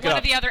have to look it up. One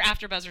of the other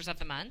AfterBuzzers of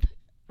the month,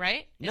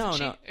 right?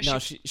 No.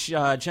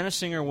 Jenna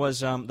Singer was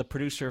the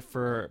producer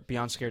for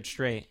Beyond Scared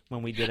Straight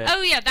when we did it.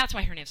 Oh, yeah, that's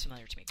why her name's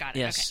familiar to me. Got it.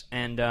 Yes,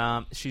 Okay.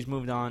 and she's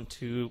moved on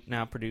to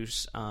now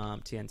produce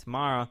Tia and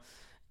Tamara.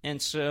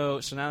 And so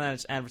now that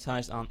it's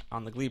advertised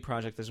on the Glee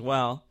project as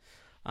well,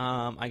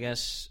 I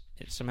guess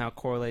it somehow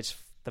correlates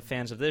the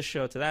fans of this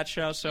show to that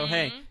show. So,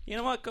 hey, you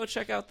know what? Go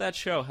check out that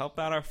show. Help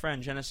out our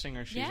friend, Jenna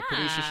Singer. She's a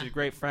producer. She's a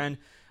great friend.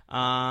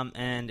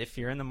 And if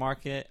you're in the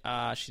market,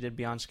 she did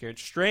Beyond Scared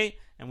Straight,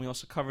 and we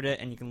also covered it,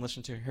 and you can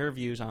listen to her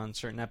views on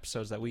certain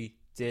episodes that we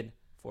did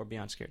for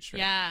Beyond Scared Straight.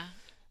 Yeah.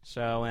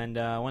 So, and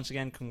once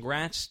again,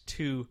 congrats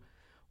to,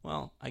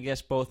 well, I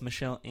guess both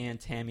Michelle and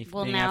Tammy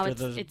for being now after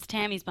those. it's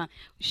Tammy's month.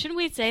 Shouldn't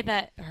we say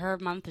that her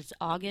month is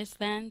August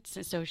then,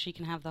 so she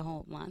can have the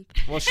whole month?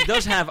 Well, she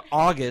does have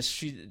August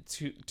to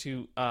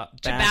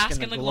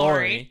bask in the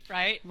glory,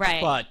 right?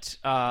 Right. But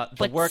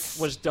the work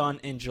was done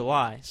in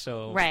July,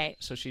 so right.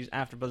 So she's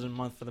after Buzzing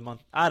month for the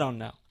month. I don't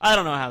know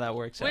how that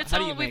works out.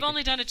 Well, we've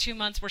only done it 2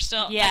 months. We're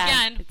still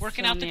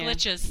working out the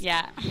glitches.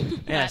 Yeah.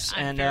 Yes,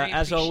 and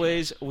as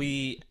always,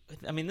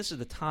 this is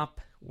the top.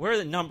 We're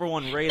the number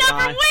one rated We're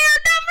number one!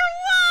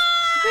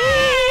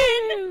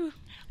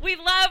 We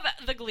love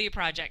the Glee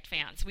Project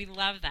fans. We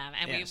love them.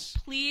 And we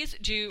please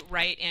do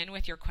write in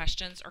with your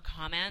questions or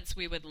comments.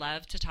 We would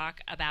love to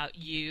talk about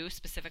you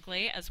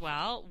specifically as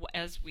well,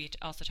 as we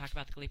also talk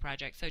about the Glee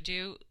Project. So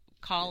do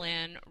call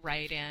in,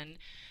 write in,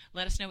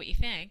 let us know what you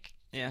think.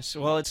 Yes,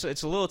 well, it's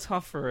a little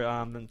tough for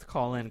them to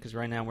call in because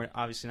right now we're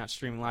obviously not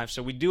streaming live.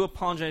 So we do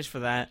apologize for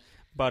that.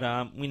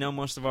 But we know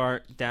most of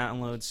our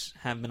downloads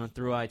have been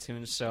through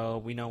iTunes, so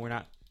we know we're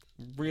not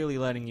really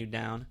letting you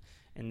down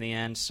in the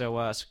end.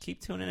 So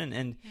keep tuning in.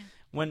 And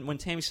when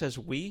Tammy says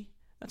we,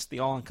 that's the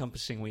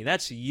all-encompassing we.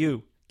 That's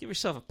you. Give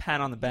yourself a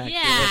pat on the back.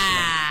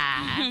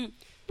 Yeah.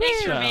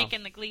 Thanks for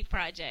making the Glee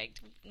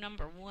Project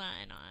number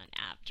one on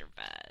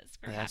AfterBuzz.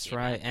 That's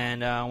right.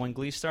 And when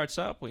Glee starts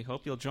up, we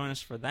hope you'll join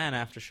us for that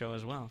after show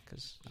as well,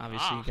 because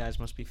obviously you guys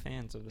must be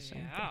fans of the same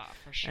thing. Yeah,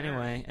 for sure.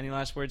 Anyway, any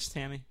last words,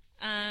 Tammy?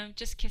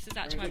 Just kisses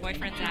out to my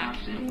boyfriend, Zach.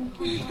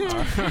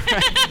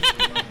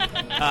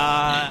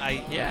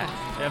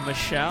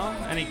 Michelle,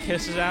 any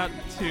kisses out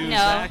to No.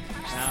 Zach?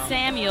 No.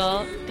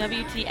 Samuel,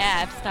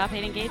 WTF, stop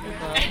hating gay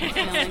people.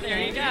 There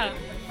you go.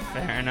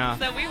 Fair enough.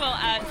 So we will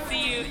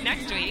see you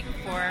next week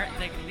for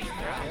the Glee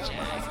Project.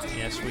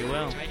 Yes, we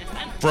will. Join us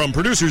then. From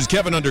producers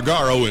Kevin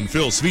Undergaro and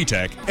Phil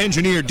Svitek,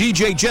 engineer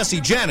DJ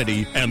Jesse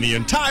Janity, and the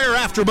entire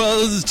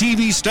AfterBuzz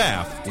TV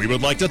staff, we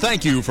would like to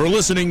thank you for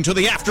listening to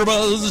the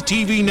AfterBuzz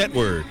TV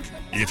network.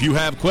 If you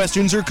have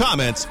questions or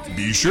comments,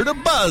 be sure to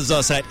buzz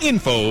us at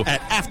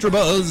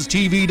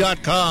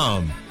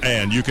info@AfterBuzzTV.com.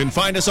 And you can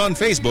find us on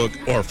Facebook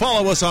or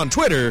follow us on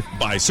Twitter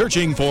by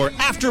searching for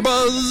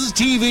AfterBuzz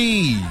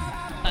TV.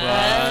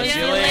 Buzz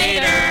you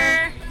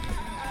later.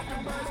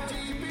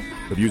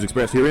 The views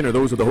expressed herein are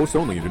those of the hosts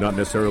only and do not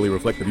necessarily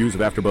reflect the views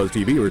of AfterBuzz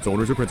TV or its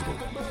owners or principals.